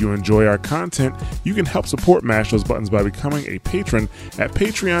 If you enjoy our content, you can help support Mash Those Buttons by becoming a patron at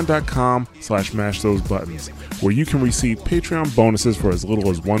patreon.com/mashthosebuttons, where you can receive Patreon bonuses for as little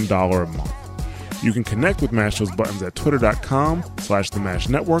as $1 a month. You can connect with Mash Those Buttons at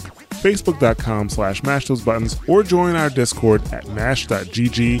twitter.com/TheMashNetwork, facebook.com/MashThoseButtons, or join our Discord at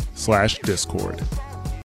mash.gg/Discord.